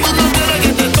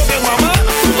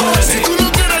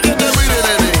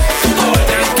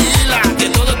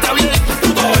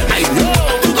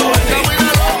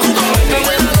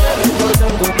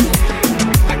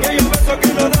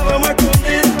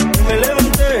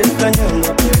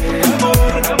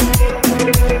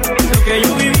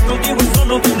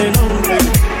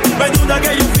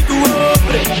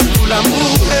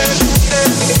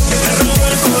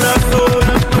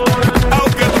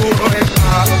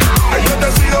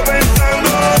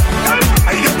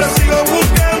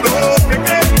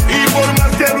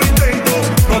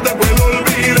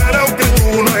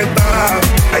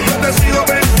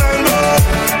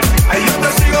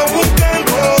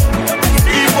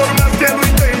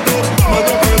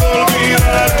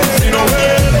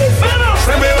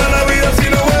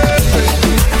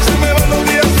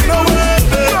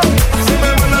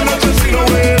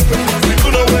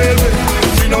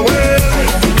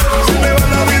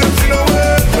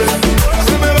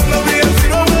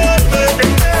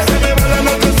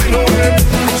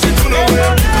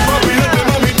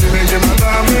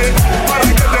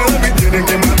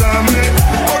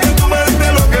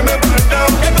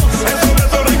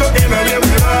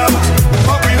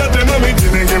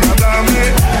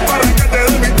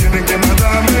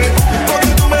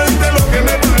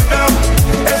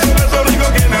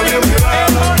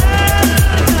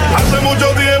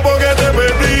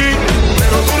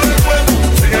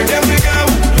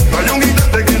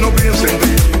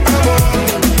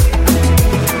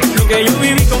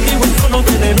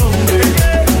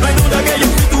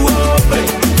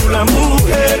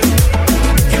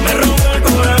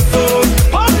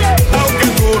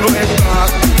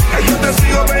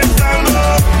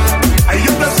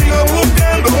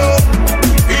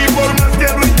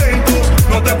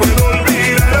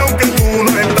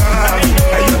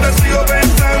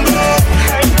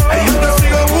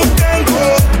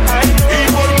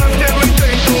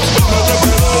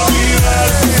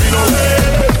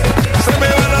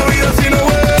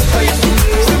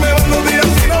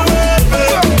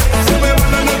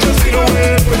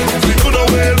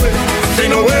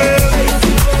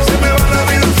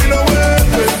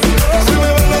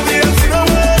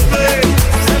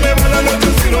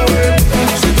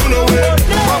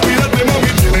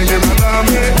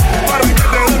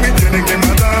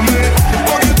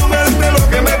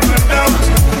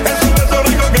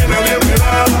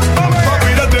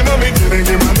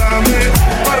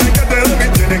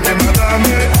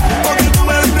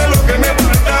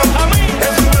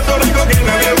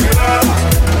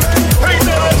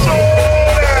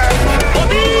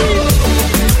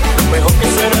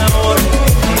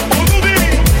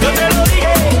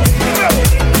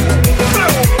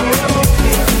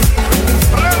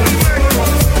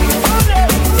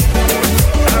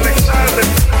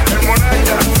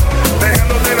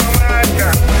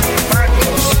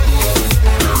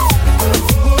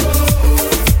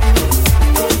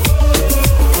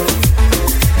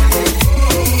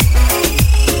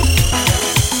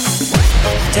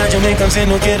cansé,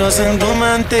 no quiero ser tu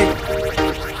amante.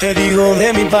 Te digo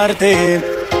de mi parte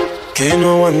que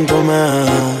no aguanto más.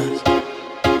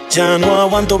 Ya no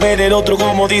aguanto ver el otro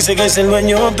como dice que es el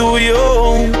dueño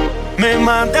tuyo. Me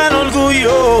mata el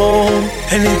orgullo,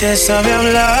 él ni te sabe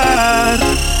hablar.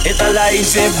 Esta la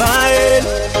hice para él.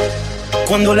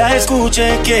 Cuando la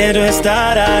escuche quiero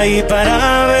estar ahí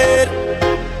para ver.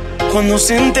 Cuando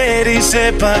se entere y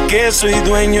sepa que soy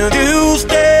dueño de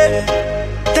usted.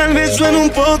 Tal vez suene un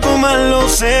poco mal, lo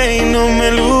sé y no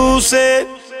me luce.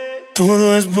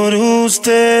 Todo es por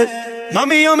usted.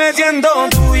 Mami, yo me siento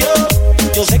tuyo.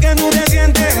 Yo sé que tú te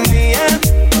sientes mía.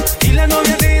 Dile a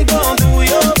noviecito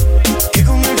tuyo que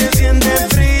con él te sientes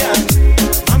fría.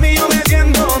 Mami, yo me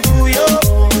siento tuyo.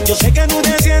 Yo sé que tú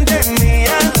te sientes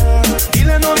mía.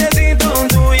 Dile a noviecito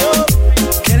tuyo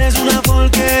que eres una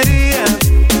porquería.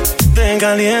 Te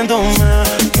caliento más,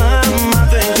 mamá,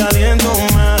 te caliento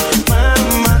más.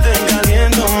 Mamá, te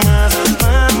caliento más.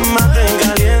 Mamá, te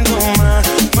caliento más.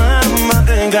 Mamá,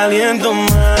 te caliento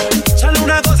más. Solo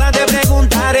una cosa te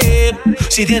preguntaré.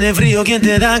 Si tienes frío, ¿quién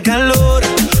te da calor?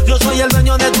 Yo soy el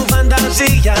dueño de tu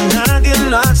fantasía. Nadie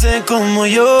lo hace como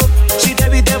yo. Si te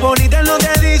viste bonita, no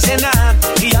te dice nada.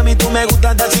 Y a mí tú me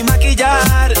gustas andar sin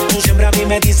maquillar. Tú siempre a mí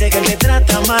me dices que él te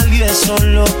trata mal. Y eso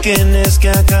lo tienes que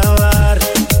acabar.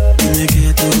 Dime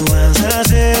qué tú vas a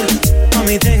hacer.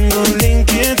 Mami, tengo la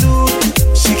inquietud.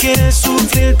 Si quieres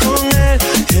sufrir con él,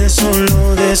 eso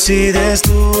lo decides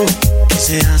tú. Que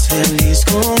seas feliz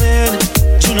con él,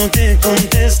 yo no te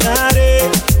contestaré.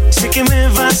 Sé que me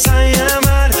vas a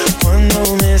llamar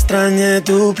cuando me extrañe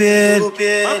tu piel.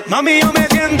 Mami, yo me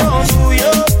siento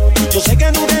suyo. Yo sé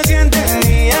que tú te sientes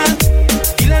mía.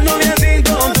 Y la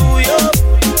noviecito tuyo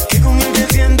que con él te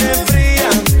sientes fría.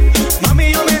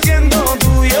 Mami, yo me siento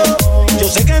tuyo. Yo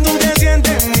sé que tú te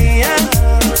sientes mía.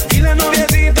 Y la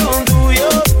noviecito tuyo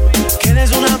que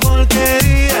eres una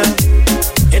porquería.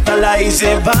 Esta la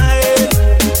hice para él.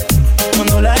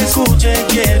 Cuando la escuche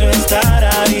quiero estar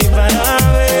ahí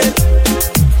para ver.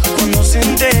 Cuando se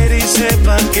entere y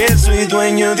sepa que soy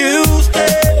dueño de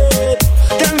usted.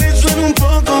 Tal vez suene un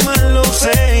poco mal, lo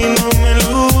sé y no me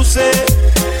luce.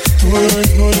 Todo es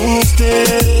por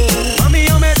usted. Mami,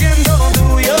 yo me siento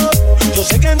tuyo. Yo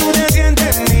sé que tú te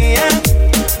sientes mía.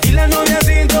 Y la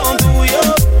noviecito tuyo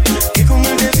que con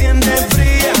él te sientes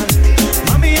fría.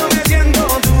 Mami, yo me siento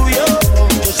tuyo.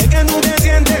 Yo sé que tú te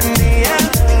sientes mía.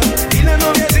 Y la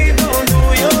noviecito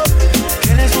tuyo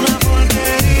que eres una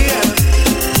porquería.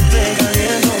 Te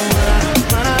caliento más,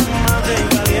 mamá, te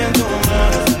caliento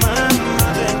más, mamá,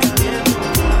 te caliento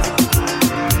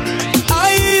más.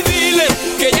 Ay, dile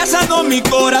que ya sanó mi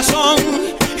corazón,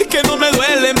 que no me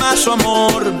duele más su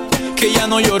amor, que ya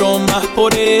no lloro más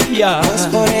por ella.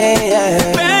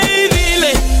 Ve y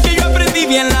dile que yo aprendí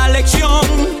bien la lección,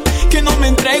 que no me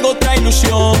entrego otra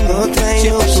ilusión, si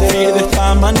es por sufrir de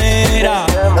esta manera.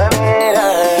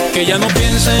 Que ya no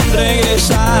piensa en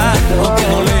regresar, que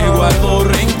no le guardo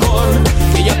rencor,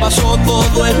 que ya pasó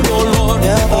todo el dolor.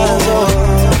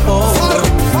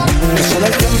 Que solo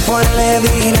el tiempo le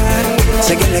dirá.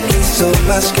 Sé que le quiso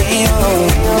más que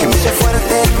yo. Que me hice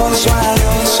fuerte con su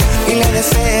adiós y le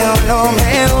deseo lo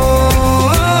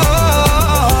mejor.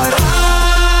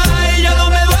 Ay, ya no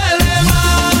me duele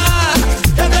más,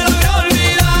 ya te logré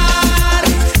olvidar.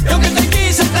 Yo que te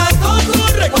quise tanto, tu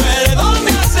recuerdo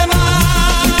me hace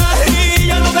mal. Y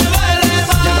ya no me duele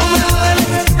más,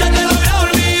 ya te logré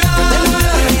olvidar.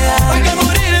 Hay que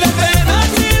morir de pena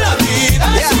si la vida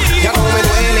sigue. Ya no me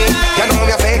duele, ya no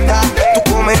me afecta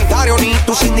tu comentario ni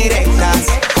tus indirectas.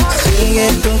 Sigue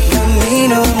tu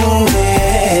camino,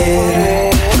 mujer.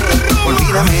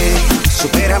 Olvídame,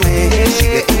 supérame,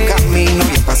 sigue tu camino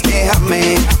y en paz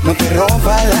déjame. No te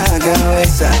rompa la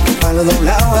cabeza, que para los dos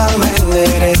lados me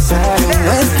endereza.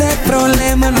 Con este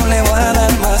problema no le voy a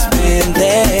dar más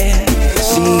mente.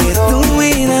 Sigue tu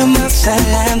vida más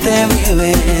adelante, mi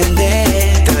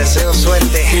vende. Te deseo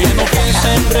suerte. Que ya no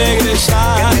piensa en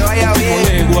regresar, Que te vaya bien. no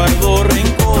le guardo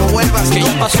rencor, No vuelvas que ya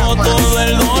nunca pasó más. todo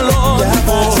el dolor. Ya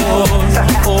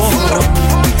pasó.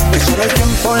 Que solo el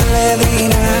tiempo le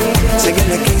dirá. Sé que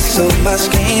le quiso más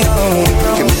que yo.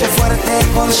 Que me hice fuerte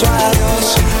con su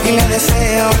adiós y le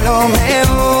deseo lo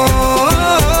mejor.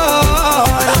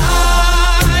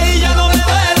 Ay, ya no me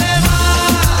duele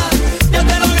más, ya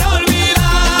te logré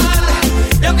olvidar.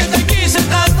 Yo que te quise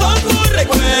tanto, tu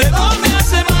recuerdo me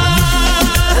hace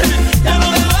mal. Ya no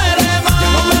me duele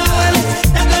más,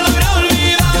 ya te logré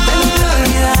olvidar.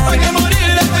 Hay que morir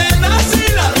de pena si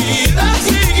la vida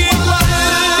sigue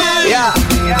igual. Ya,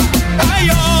 Ay,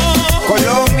 yo,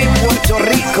 Colombia y Puerto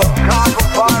Rico.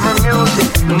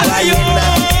 ay, yo.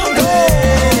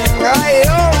 Ay,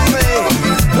 hombre.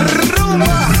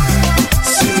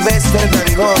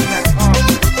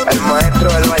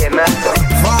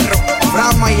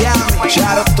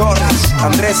 Charo Torres,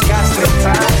 Andrés Castro.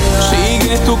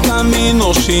 Sigue tu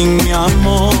camino sin mi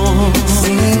amor.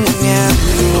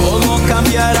 Todo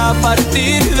cambiará a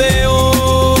partir de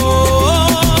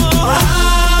hoy.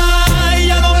 Ay,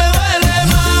 ya no me duele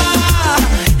más,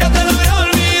 ya te logré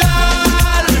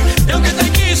olvidar. Y aunque te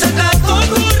quise tanto,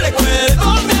 tu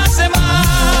recuerdo me hace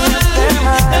mal.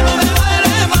 Ya no me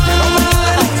duele más,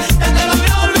 ya te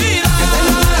logré olvidar.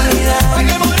 Hay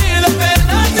que morir de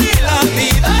pena si la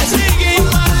vida sigue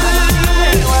igual.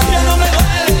 Ya no me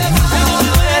duele más,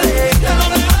 ya no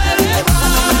me duele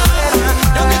más.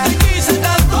 Y aunque te quise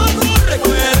tanto, tu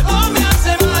recuerdo me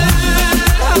hace mal.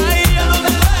 Ay, ya no me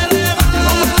duele más.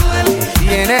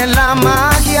 Tienes la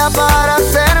magia para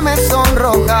hacerme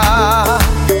sonrojar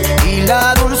y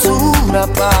la dulzura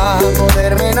para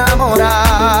poderme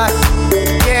enamorar.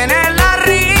 Tienes la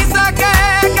risa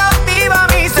que cautiva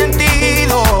mis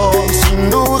sentidos. Sin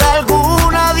duda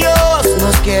alguna Dios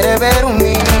nos quiere ver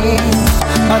unir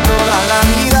a toda la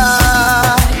vida,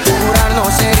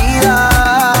 curarnos heridas,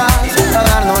 a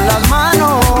darnos las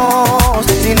manos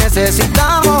si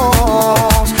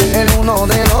necesitamos el uno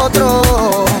del otro.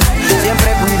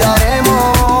 Siempre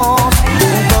cuidaremos,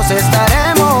 juntos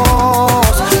estaremos,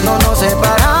 no nos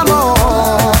separamos.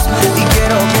 Y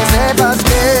quiero que sepas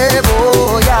que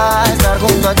voy a estar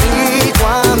junto a ti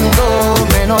cuando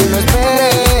menos lo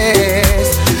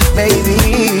esperes.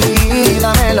 Baby,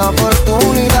 dame la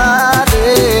oportunidad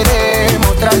de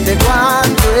demostrarte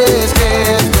cuánto es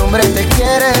que este hombre te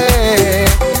quiere.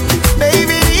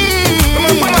 Baby,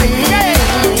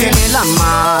 tienes la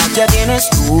magia, tienes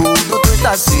todo, tú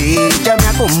estás así, ya me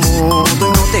acomodo y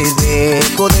no te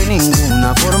dejo de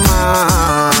ninguna forma.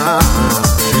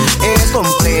 Eres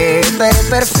completa, eres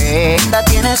perfecta,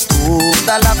 tienes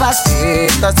todas las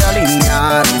facetas, se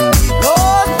alinearon los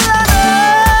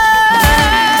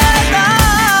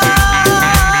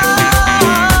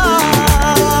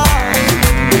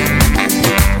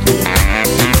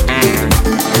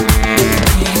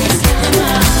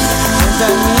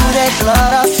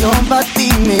declaración para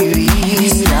ti, mi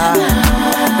vida.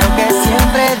 Lo que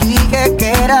siempre dije que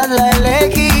eras la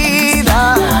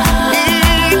elegida.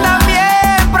 Y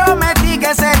también prometí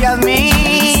que serías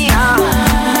mía.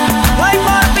 Hoy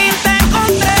por fin te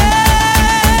encontré.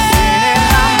 Tienes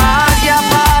la magia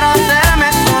para hacerme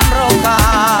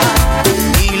sonrojar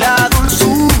y la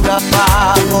dulzura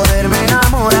para poderme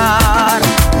enamorar.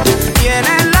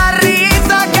 Tienes la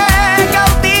risa que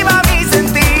cautiva mis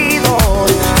sentidos.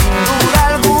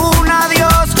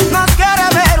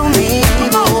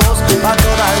 A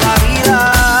toda la vida,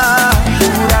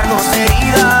 curarnos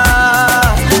heridas,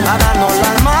 a darnos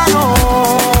las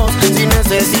manos si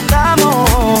necesitamos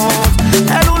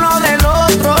el uno del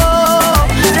otro.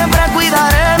 Siempre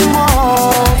cuidaremos,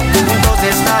 juntos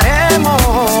estaremos,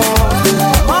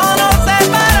 no nos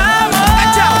separamos.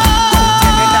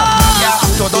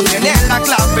 Todo tiene la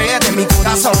clave de mi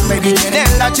corazón, baby, tiene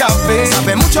la llave.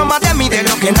 Sabe mucho más de mí de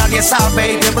lo que nadie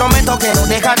sabe. Y te prometo que no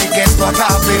dejaré que esto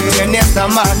acabe. Tienes la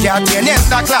magia, tienes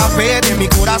la clave de mi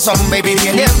corazón, baby,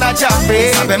 tienes la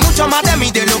llave. Sabe mucho más de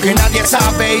mí de lo que nadie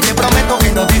sabe. Y te prometo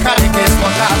que no dejaré que esto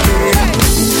acabe.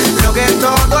 Lo que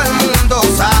todo el mundo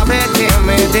sabe, que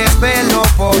me desvelo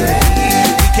por ti.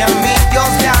 Y que a mi Dios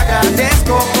le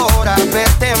agradezco por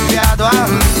haberte enviado a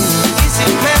mí. Y si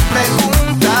me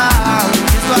preguntan,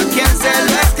 ¿esto a quién se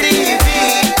lo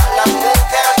escribí? A la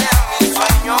mujer de mi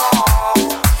sueño.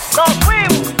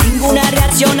 Ninguna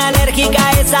reacción alérgica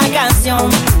a esa canción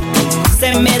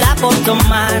se me da por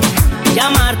tomar,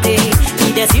 llamarte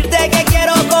y decirte que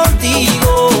quiero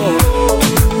contigo.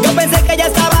 Yo pensé que ya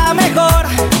estaba mejor,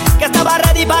 que estaba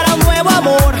ready para un nuevo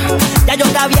amor. Ya yo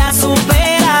te había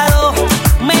superado,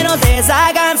 menos de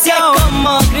esa canción. Que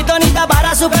como Kryptonita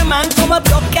para Superman, como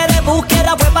bloque de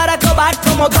búsqueda fue para Escobar,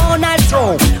 como Donald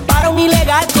Trump para un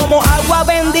ilegal, como agua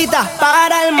bendita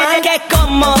para el mal. Que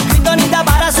como Kryptonita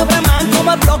para Superman,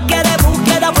 como bloque de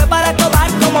búsqueda fue para Escobar,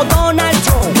 como Donald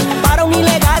Trump para un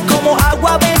ilegal, como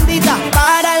agua bendita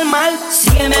para el mal.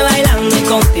 Sígueme bailando y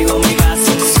contigo me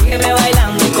caso. Sígueme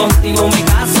bailando y contigo me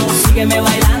caso. Sígueme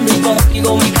bailando y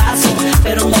contigo me caso.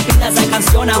 Pero no pidas esa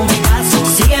canción a mi caso.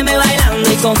 Sígueme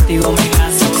bailando y contigo me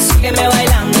caso. Sígueme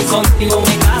bailando y contigo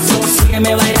me caso.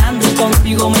 Sígueme bailando y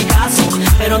contigo me caso.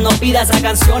 Pero no pidas esa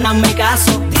canción a mi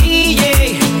caso.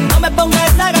 DJ, no me pongas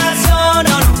esa canción,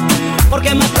 no, no,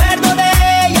 porque me acuerdo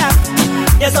de ella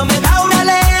y eso me da una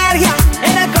alergia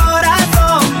en el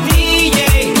corazón.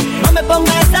 DJ, no me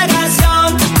pongas esa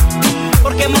canción,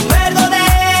 porque me acuerdo de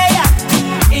ella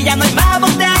y ya no hay más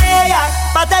botella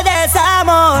pa' te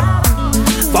desamor.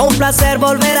 Fue un placer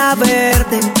volver a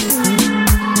verte,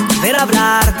 volver a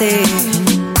hablarte.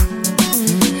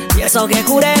 Y eso que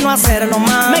juré no hacerlo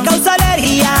más. Me causa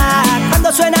alergia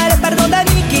cuando suena el perdón de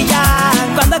Nicky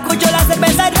Jam. Cuando escucho la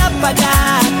cerveza y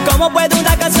Rafaga. ¿Cómo puede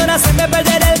una canción hacerme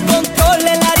perder el control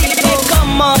en la disco?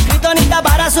 Como Kryptonita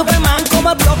para Superman,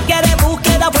 como bloque de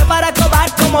búsqueda fue para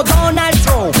Escobar, como Donald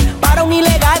Trump para un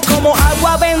ilegal, como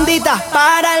agua bendita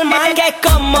para el mal. Que es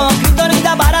como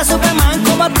Kryptonita para Superman,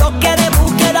 como bloque de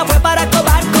búsqueda fue para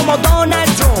Escobar, como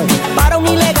Donald Trump para un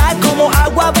ilegal, como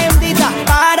agua bendita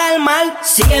para el mal.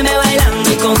 Sígueme bailando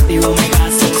y contigo me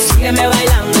caso. Sígueme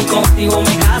bailando y contigo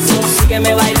me caso.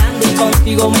 Sígueme bailando y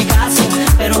contigo me caso.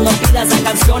 Pero no pidas esa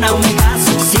canción, aún me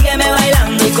caso. Sígueme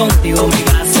bailando y contigo me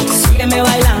caso. Sígueme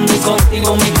bailando y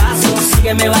contigo me caso.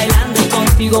 Sígueme bailando y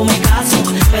contigo me caso.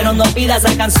 Pero no pidas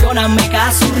esa canción, aún me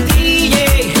caso.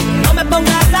 DJ, no me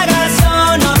pongas la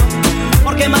canción, no,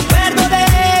 porque me acuerdo de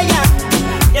ella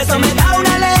y eso me da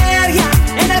una alergia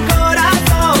en el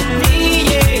corazón.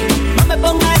 DJ, no me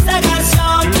pongas esa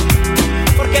canción,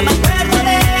 porque me acuerdo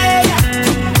de ella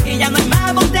y ya no hay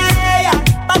más botella,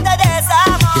 parte de esa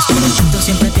amor. Y es que el chico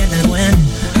siempre pierde el buen,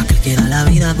 aquel que da la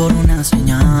vida por una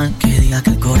señal, que diga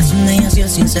que el corazón de ella sí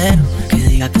es sincero, que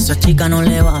diga que esa chica no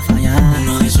le va a fallar.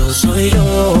 Uno de esos soy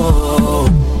yo,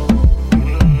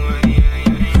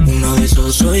 uno de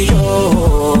esos soy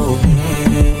yo,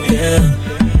 yeah.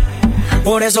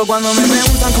 Por eso cuando me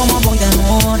preguntan cómo voy de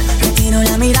amor, retiro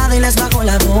la mirada y les bajo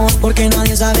la voz, porque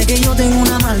nadie sabe que yo tengo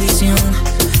una maldición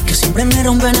que siempre me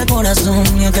rompe en el corazón,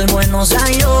 y aquel bueno sea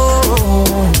yo.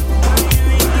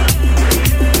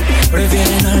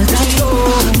 Prefieren al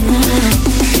traidor.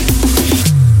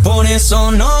 Por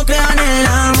eso no crean el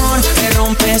amor, te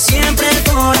rompe siempre el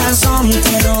corazón,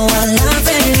 te roba la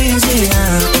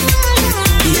felicidad.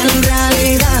 Y en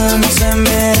realidad no se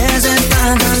merece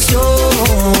esta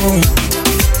canción,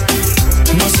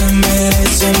 no se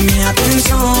merece mi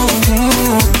atención.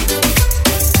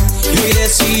 Y hoy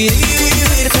decidí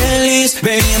vivir feliz,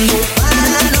 bebiendo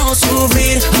para no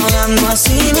sufrir, ahogando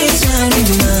así mis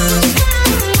lágrimas.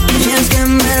 Y es que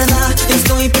en verdad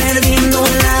estoy perdiendo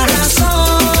la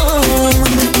razón,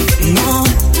 no,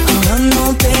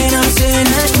 ahogando penas en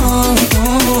el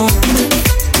corazón.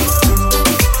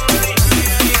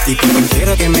 Y como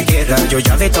quiera que me quiera, yo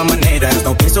ya de todas maneras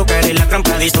no pienso caer en la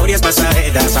trampa de historias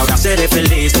pasajeras. Ahora seré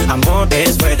feliz,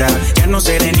 amores fuera, ya no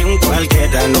seré ni un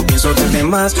cualquiera. No pienso darle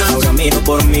más, ahora miro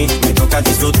por mí, me toca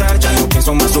disfrutar, ya no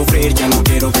pienso más sufrir, ya no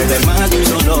quiero perder más de un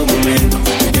solo momento.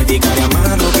 Me dedicaré a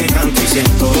amar lo que tanto y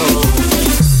siento.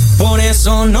 Por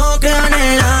eso no crean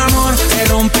el amor, te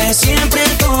rompe siempre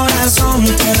el corazón,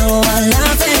 te roba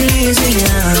la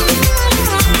felicidad.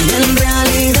 Y en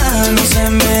realidad no se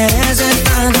merece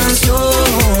esta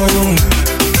canción,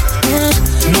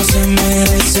 no se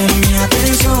merece mi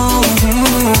atención.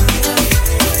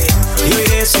 Y hoy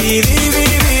decidí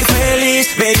vivir feliz,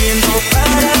 bebiendo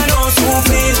para no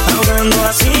sufrir, ahogando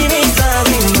así mis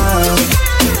lágrimas.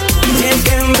 Y es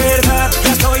que en verdad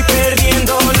ya estoy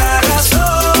perdiendo la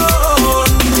razón,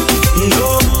 no,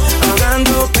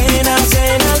 ahogando penas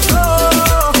en alcohol,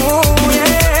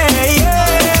 yeah, yeah,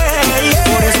 yeah.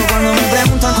 Por eso cuando me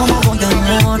preguntan cómo voy de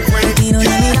amor, retiro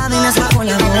la mirada y les bajo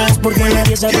la voz, porque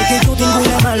nadie sabe que yo tengo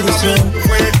una maldición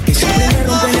que siempre me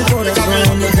rompe el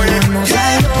corazón, no podemos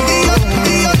salir.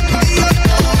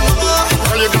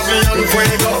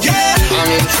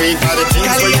 I'm intrigued by the things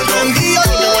where you do. You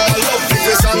wanna love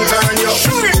this and turn you.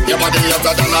 Your body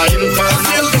hotter than a infant.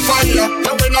 Feel the fire.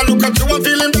 And when I look at you, I'm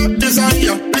feeling that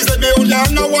desire. This is the only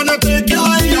one I wanna take you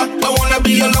higher. I wanna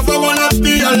be your love, I wanna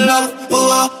be your love.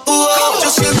 Yo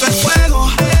siento el fuego,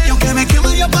 y aunque me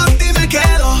quemo yo por ti me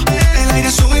quedo. El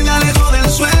aire sube y me alejo del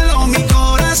suelo. Mi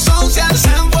corazón se alza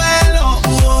en vuelo.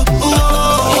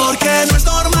 Porque no es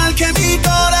normal que mi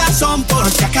corazón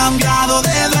porque ha cambiado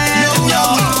de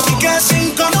dueño, y que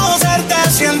sin conocerte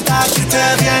sienta que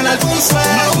te viene algún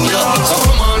sueño. So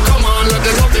come on, let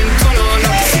the loving turn on.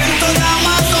 Siento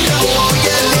llamas donde voy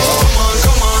el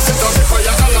come on, set up the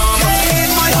fire alarm. In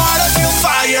my heart I feel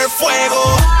fire, fuego.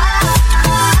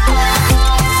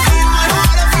 In my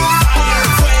heart I feel fire,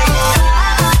 fuego.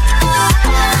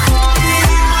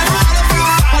 In my heart I feel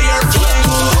fire,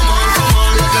 fuego. Come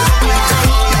on, let the loving turn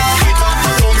on. Heat up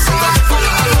the room, set up the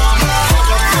fire alarm.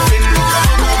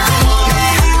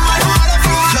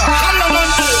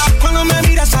 Cuando me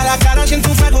miras a la cara siento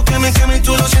un fuego que me quema y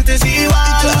tú lo sientes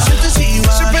igual.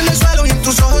 Se prende el suelo y en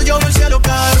tus ojos yo veo el cielo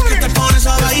cada vez que te pones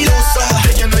a bailar.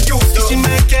 Y si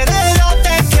me quieres yo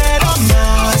te quiero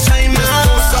más, hay más.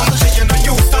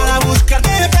 Para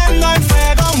buscarte prendo el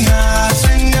fuego más,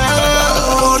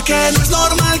 señor. Porque no es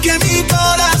normal que mi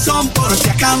corazón porque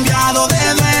ha cambiado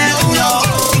de dueño,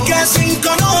 y que sin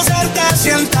conocerte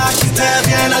sienta que te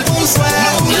viene algún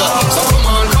sueño. So come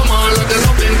on,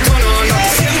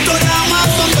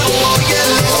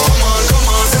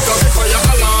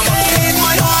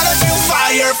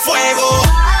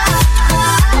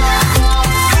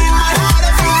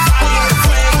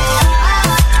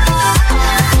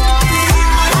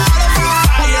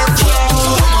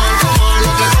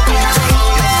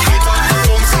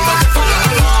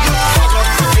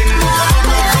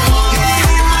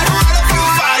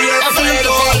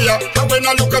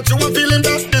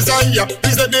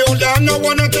 I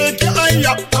wanna take you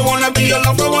higher. I wanna be your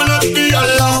love, I wanna be your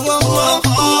love.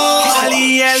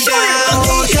 Ali el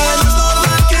gato.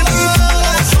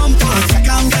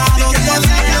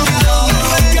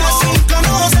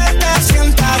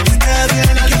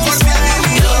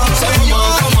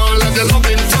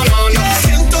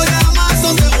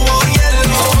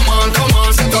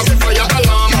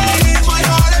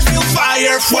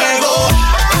 Fuego.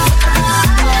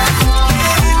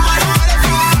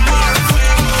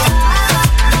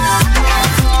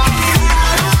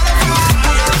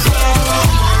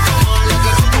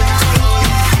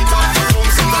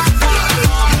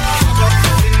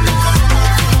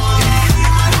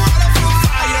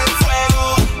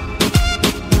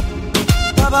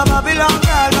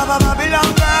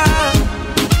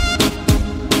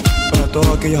 Para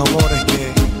todos aquellos amores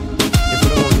que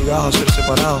fueron obligados a ser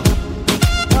separados.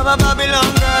 Babylon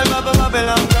girl.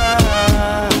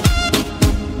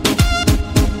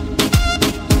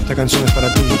 Esta canción es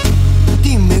para ti.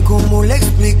 Dime cómo le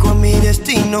explico a mi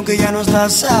destino que ya no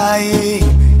estás ahí.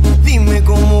 Dime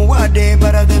cómo haré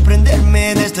para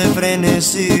desprenderme de este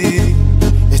frenesí.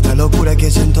 Esta locura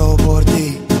que siento por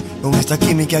ti, con esta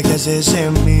química que haces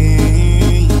en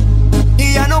mí.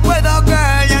 Y ya no puedo,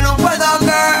 girl, ya no puedo,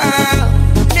 girl.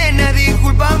 Nena,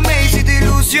 discúlpame si te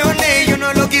ilusioné, yo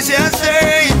no lo quise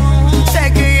hacer.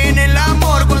 Sé que en el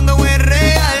amor cuando es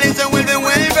real, se vuelve.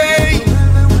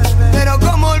 Pero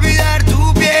cómo olvidar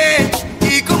tu piel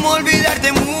y cómo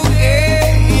olvidarte,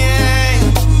 mujer.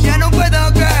 Ya no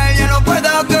puedo, girl, ya no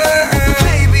puedo, girl.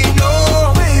 Baby,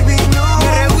 no. Me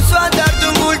rehuso a darte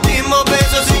un último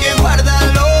beso, así que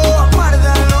guárdalo.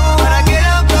 Para que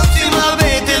la próxima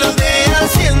vez te lo dé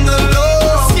haciéndolo.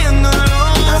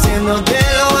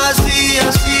 Haciéndotelo así.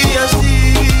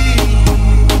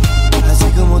 Así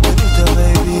como te gusta,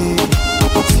 baby.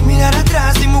 Sin mirar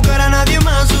atrás, sin buscar a nadie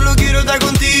más, solo quiero estar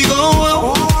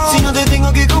contigo. Si no te tengo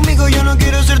aquí conmigo, yo no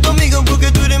quiero ser tu amigo,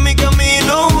 porque tú eres mi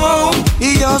camino.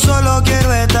 Y yo solo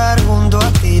quiero estar junto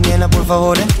a ti, nena, por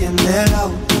favor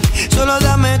entiéndelo. Solo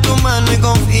dame tu mano y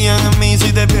confía en mí.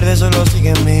 Si te pierdes, solo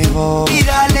sigue mi voz. Y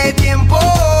dale tiempo,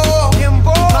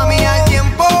 mami, al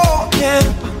tiempo.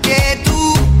 Que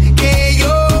tú, que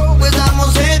yo, pues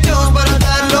estamos hechos para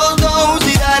estar los dos.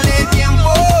 Y dale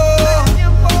tiempo,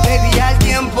 baby, al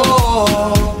tiempo.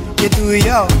 Que tú y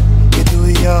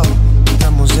yo,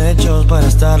 estamos hechos para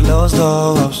estar los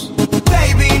dos.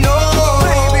 Baby, no.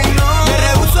 Me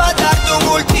rehuso a darte un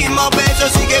último beso,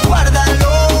 así que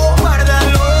guárdalo. Para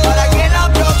que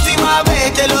la próxima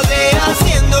vez te lo dé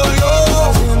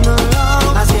haciéndolo.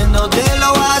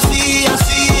 Haciéndotelo así.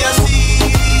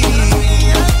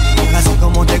 Así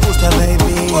como te gusta,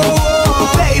 baby.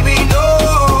 Baby, no.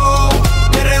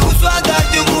 Me rehuso a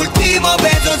darte un último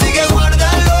beso, así que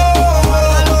guárdalo.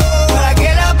 Para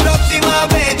que la próxima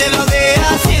vez te lo dé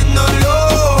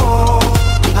haciéndolo.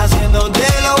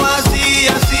 Haciéndotelo así.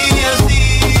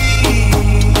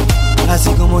 Así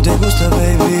como te gusta,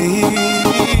 baby.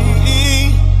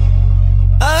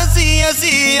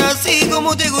 Así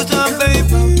como te gusta,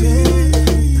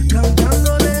 baby.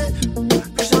 Cantándole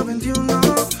piso 21.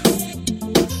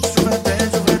 Súbete.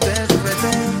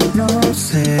 No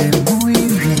sé muy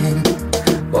bien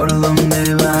por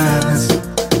dónde vas,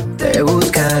 te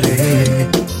buscaré.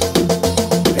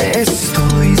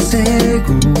 Estoy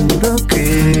seguro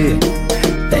que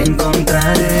te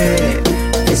encontraré,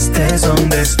 estés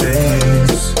donde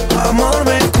estés. Amor,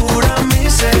 me cura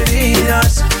mis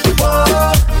heridas.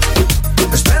 Oh,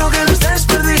 espero que no estés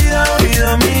perdida,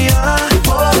 vida mía.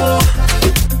 Oh,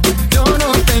 yo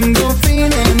no tengo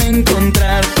fin en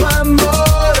encontrar tu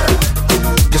amor.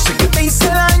 Yo sé que te hice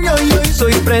daño y hoy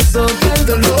soy preso del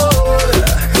dolor.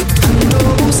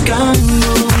 Ando buscando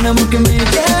un amor que me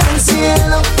lleve al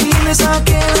cielo y me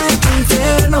saque de tu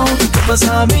infierno. ¿Qué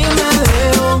pasa? A mí me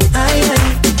debo. Ay.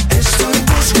 estoy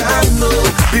buscando,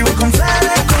 vivo con fe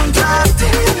de encontrarte.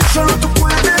 Solo tú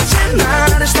puedes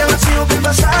llenar este vacío que el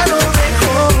pasado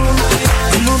dejó.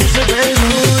 Como dice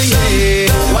Pedro,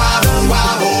 yeah.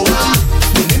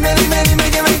 Dime que me quieres. Dime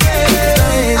que me quieres.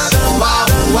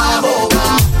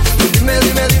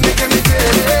 Dime que me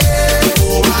quieres.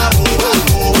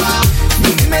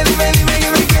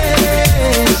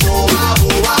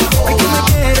 Ay, que me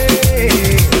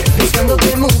quieres.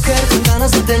 Buscándote, mujer, con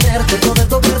ganas de tenerte, poder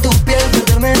tocar tu piel,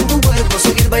 perderme en tu cuerpo,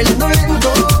 seguir bailando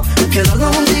lento,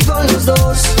 quedarnos contigo los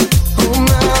dos. Oh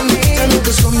mami, ya no te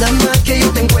escondas más que yo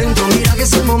te encuentro. Mira que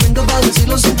es el momento para decir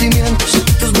los sentimientos.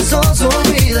 Tus besos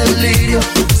son mi delirio.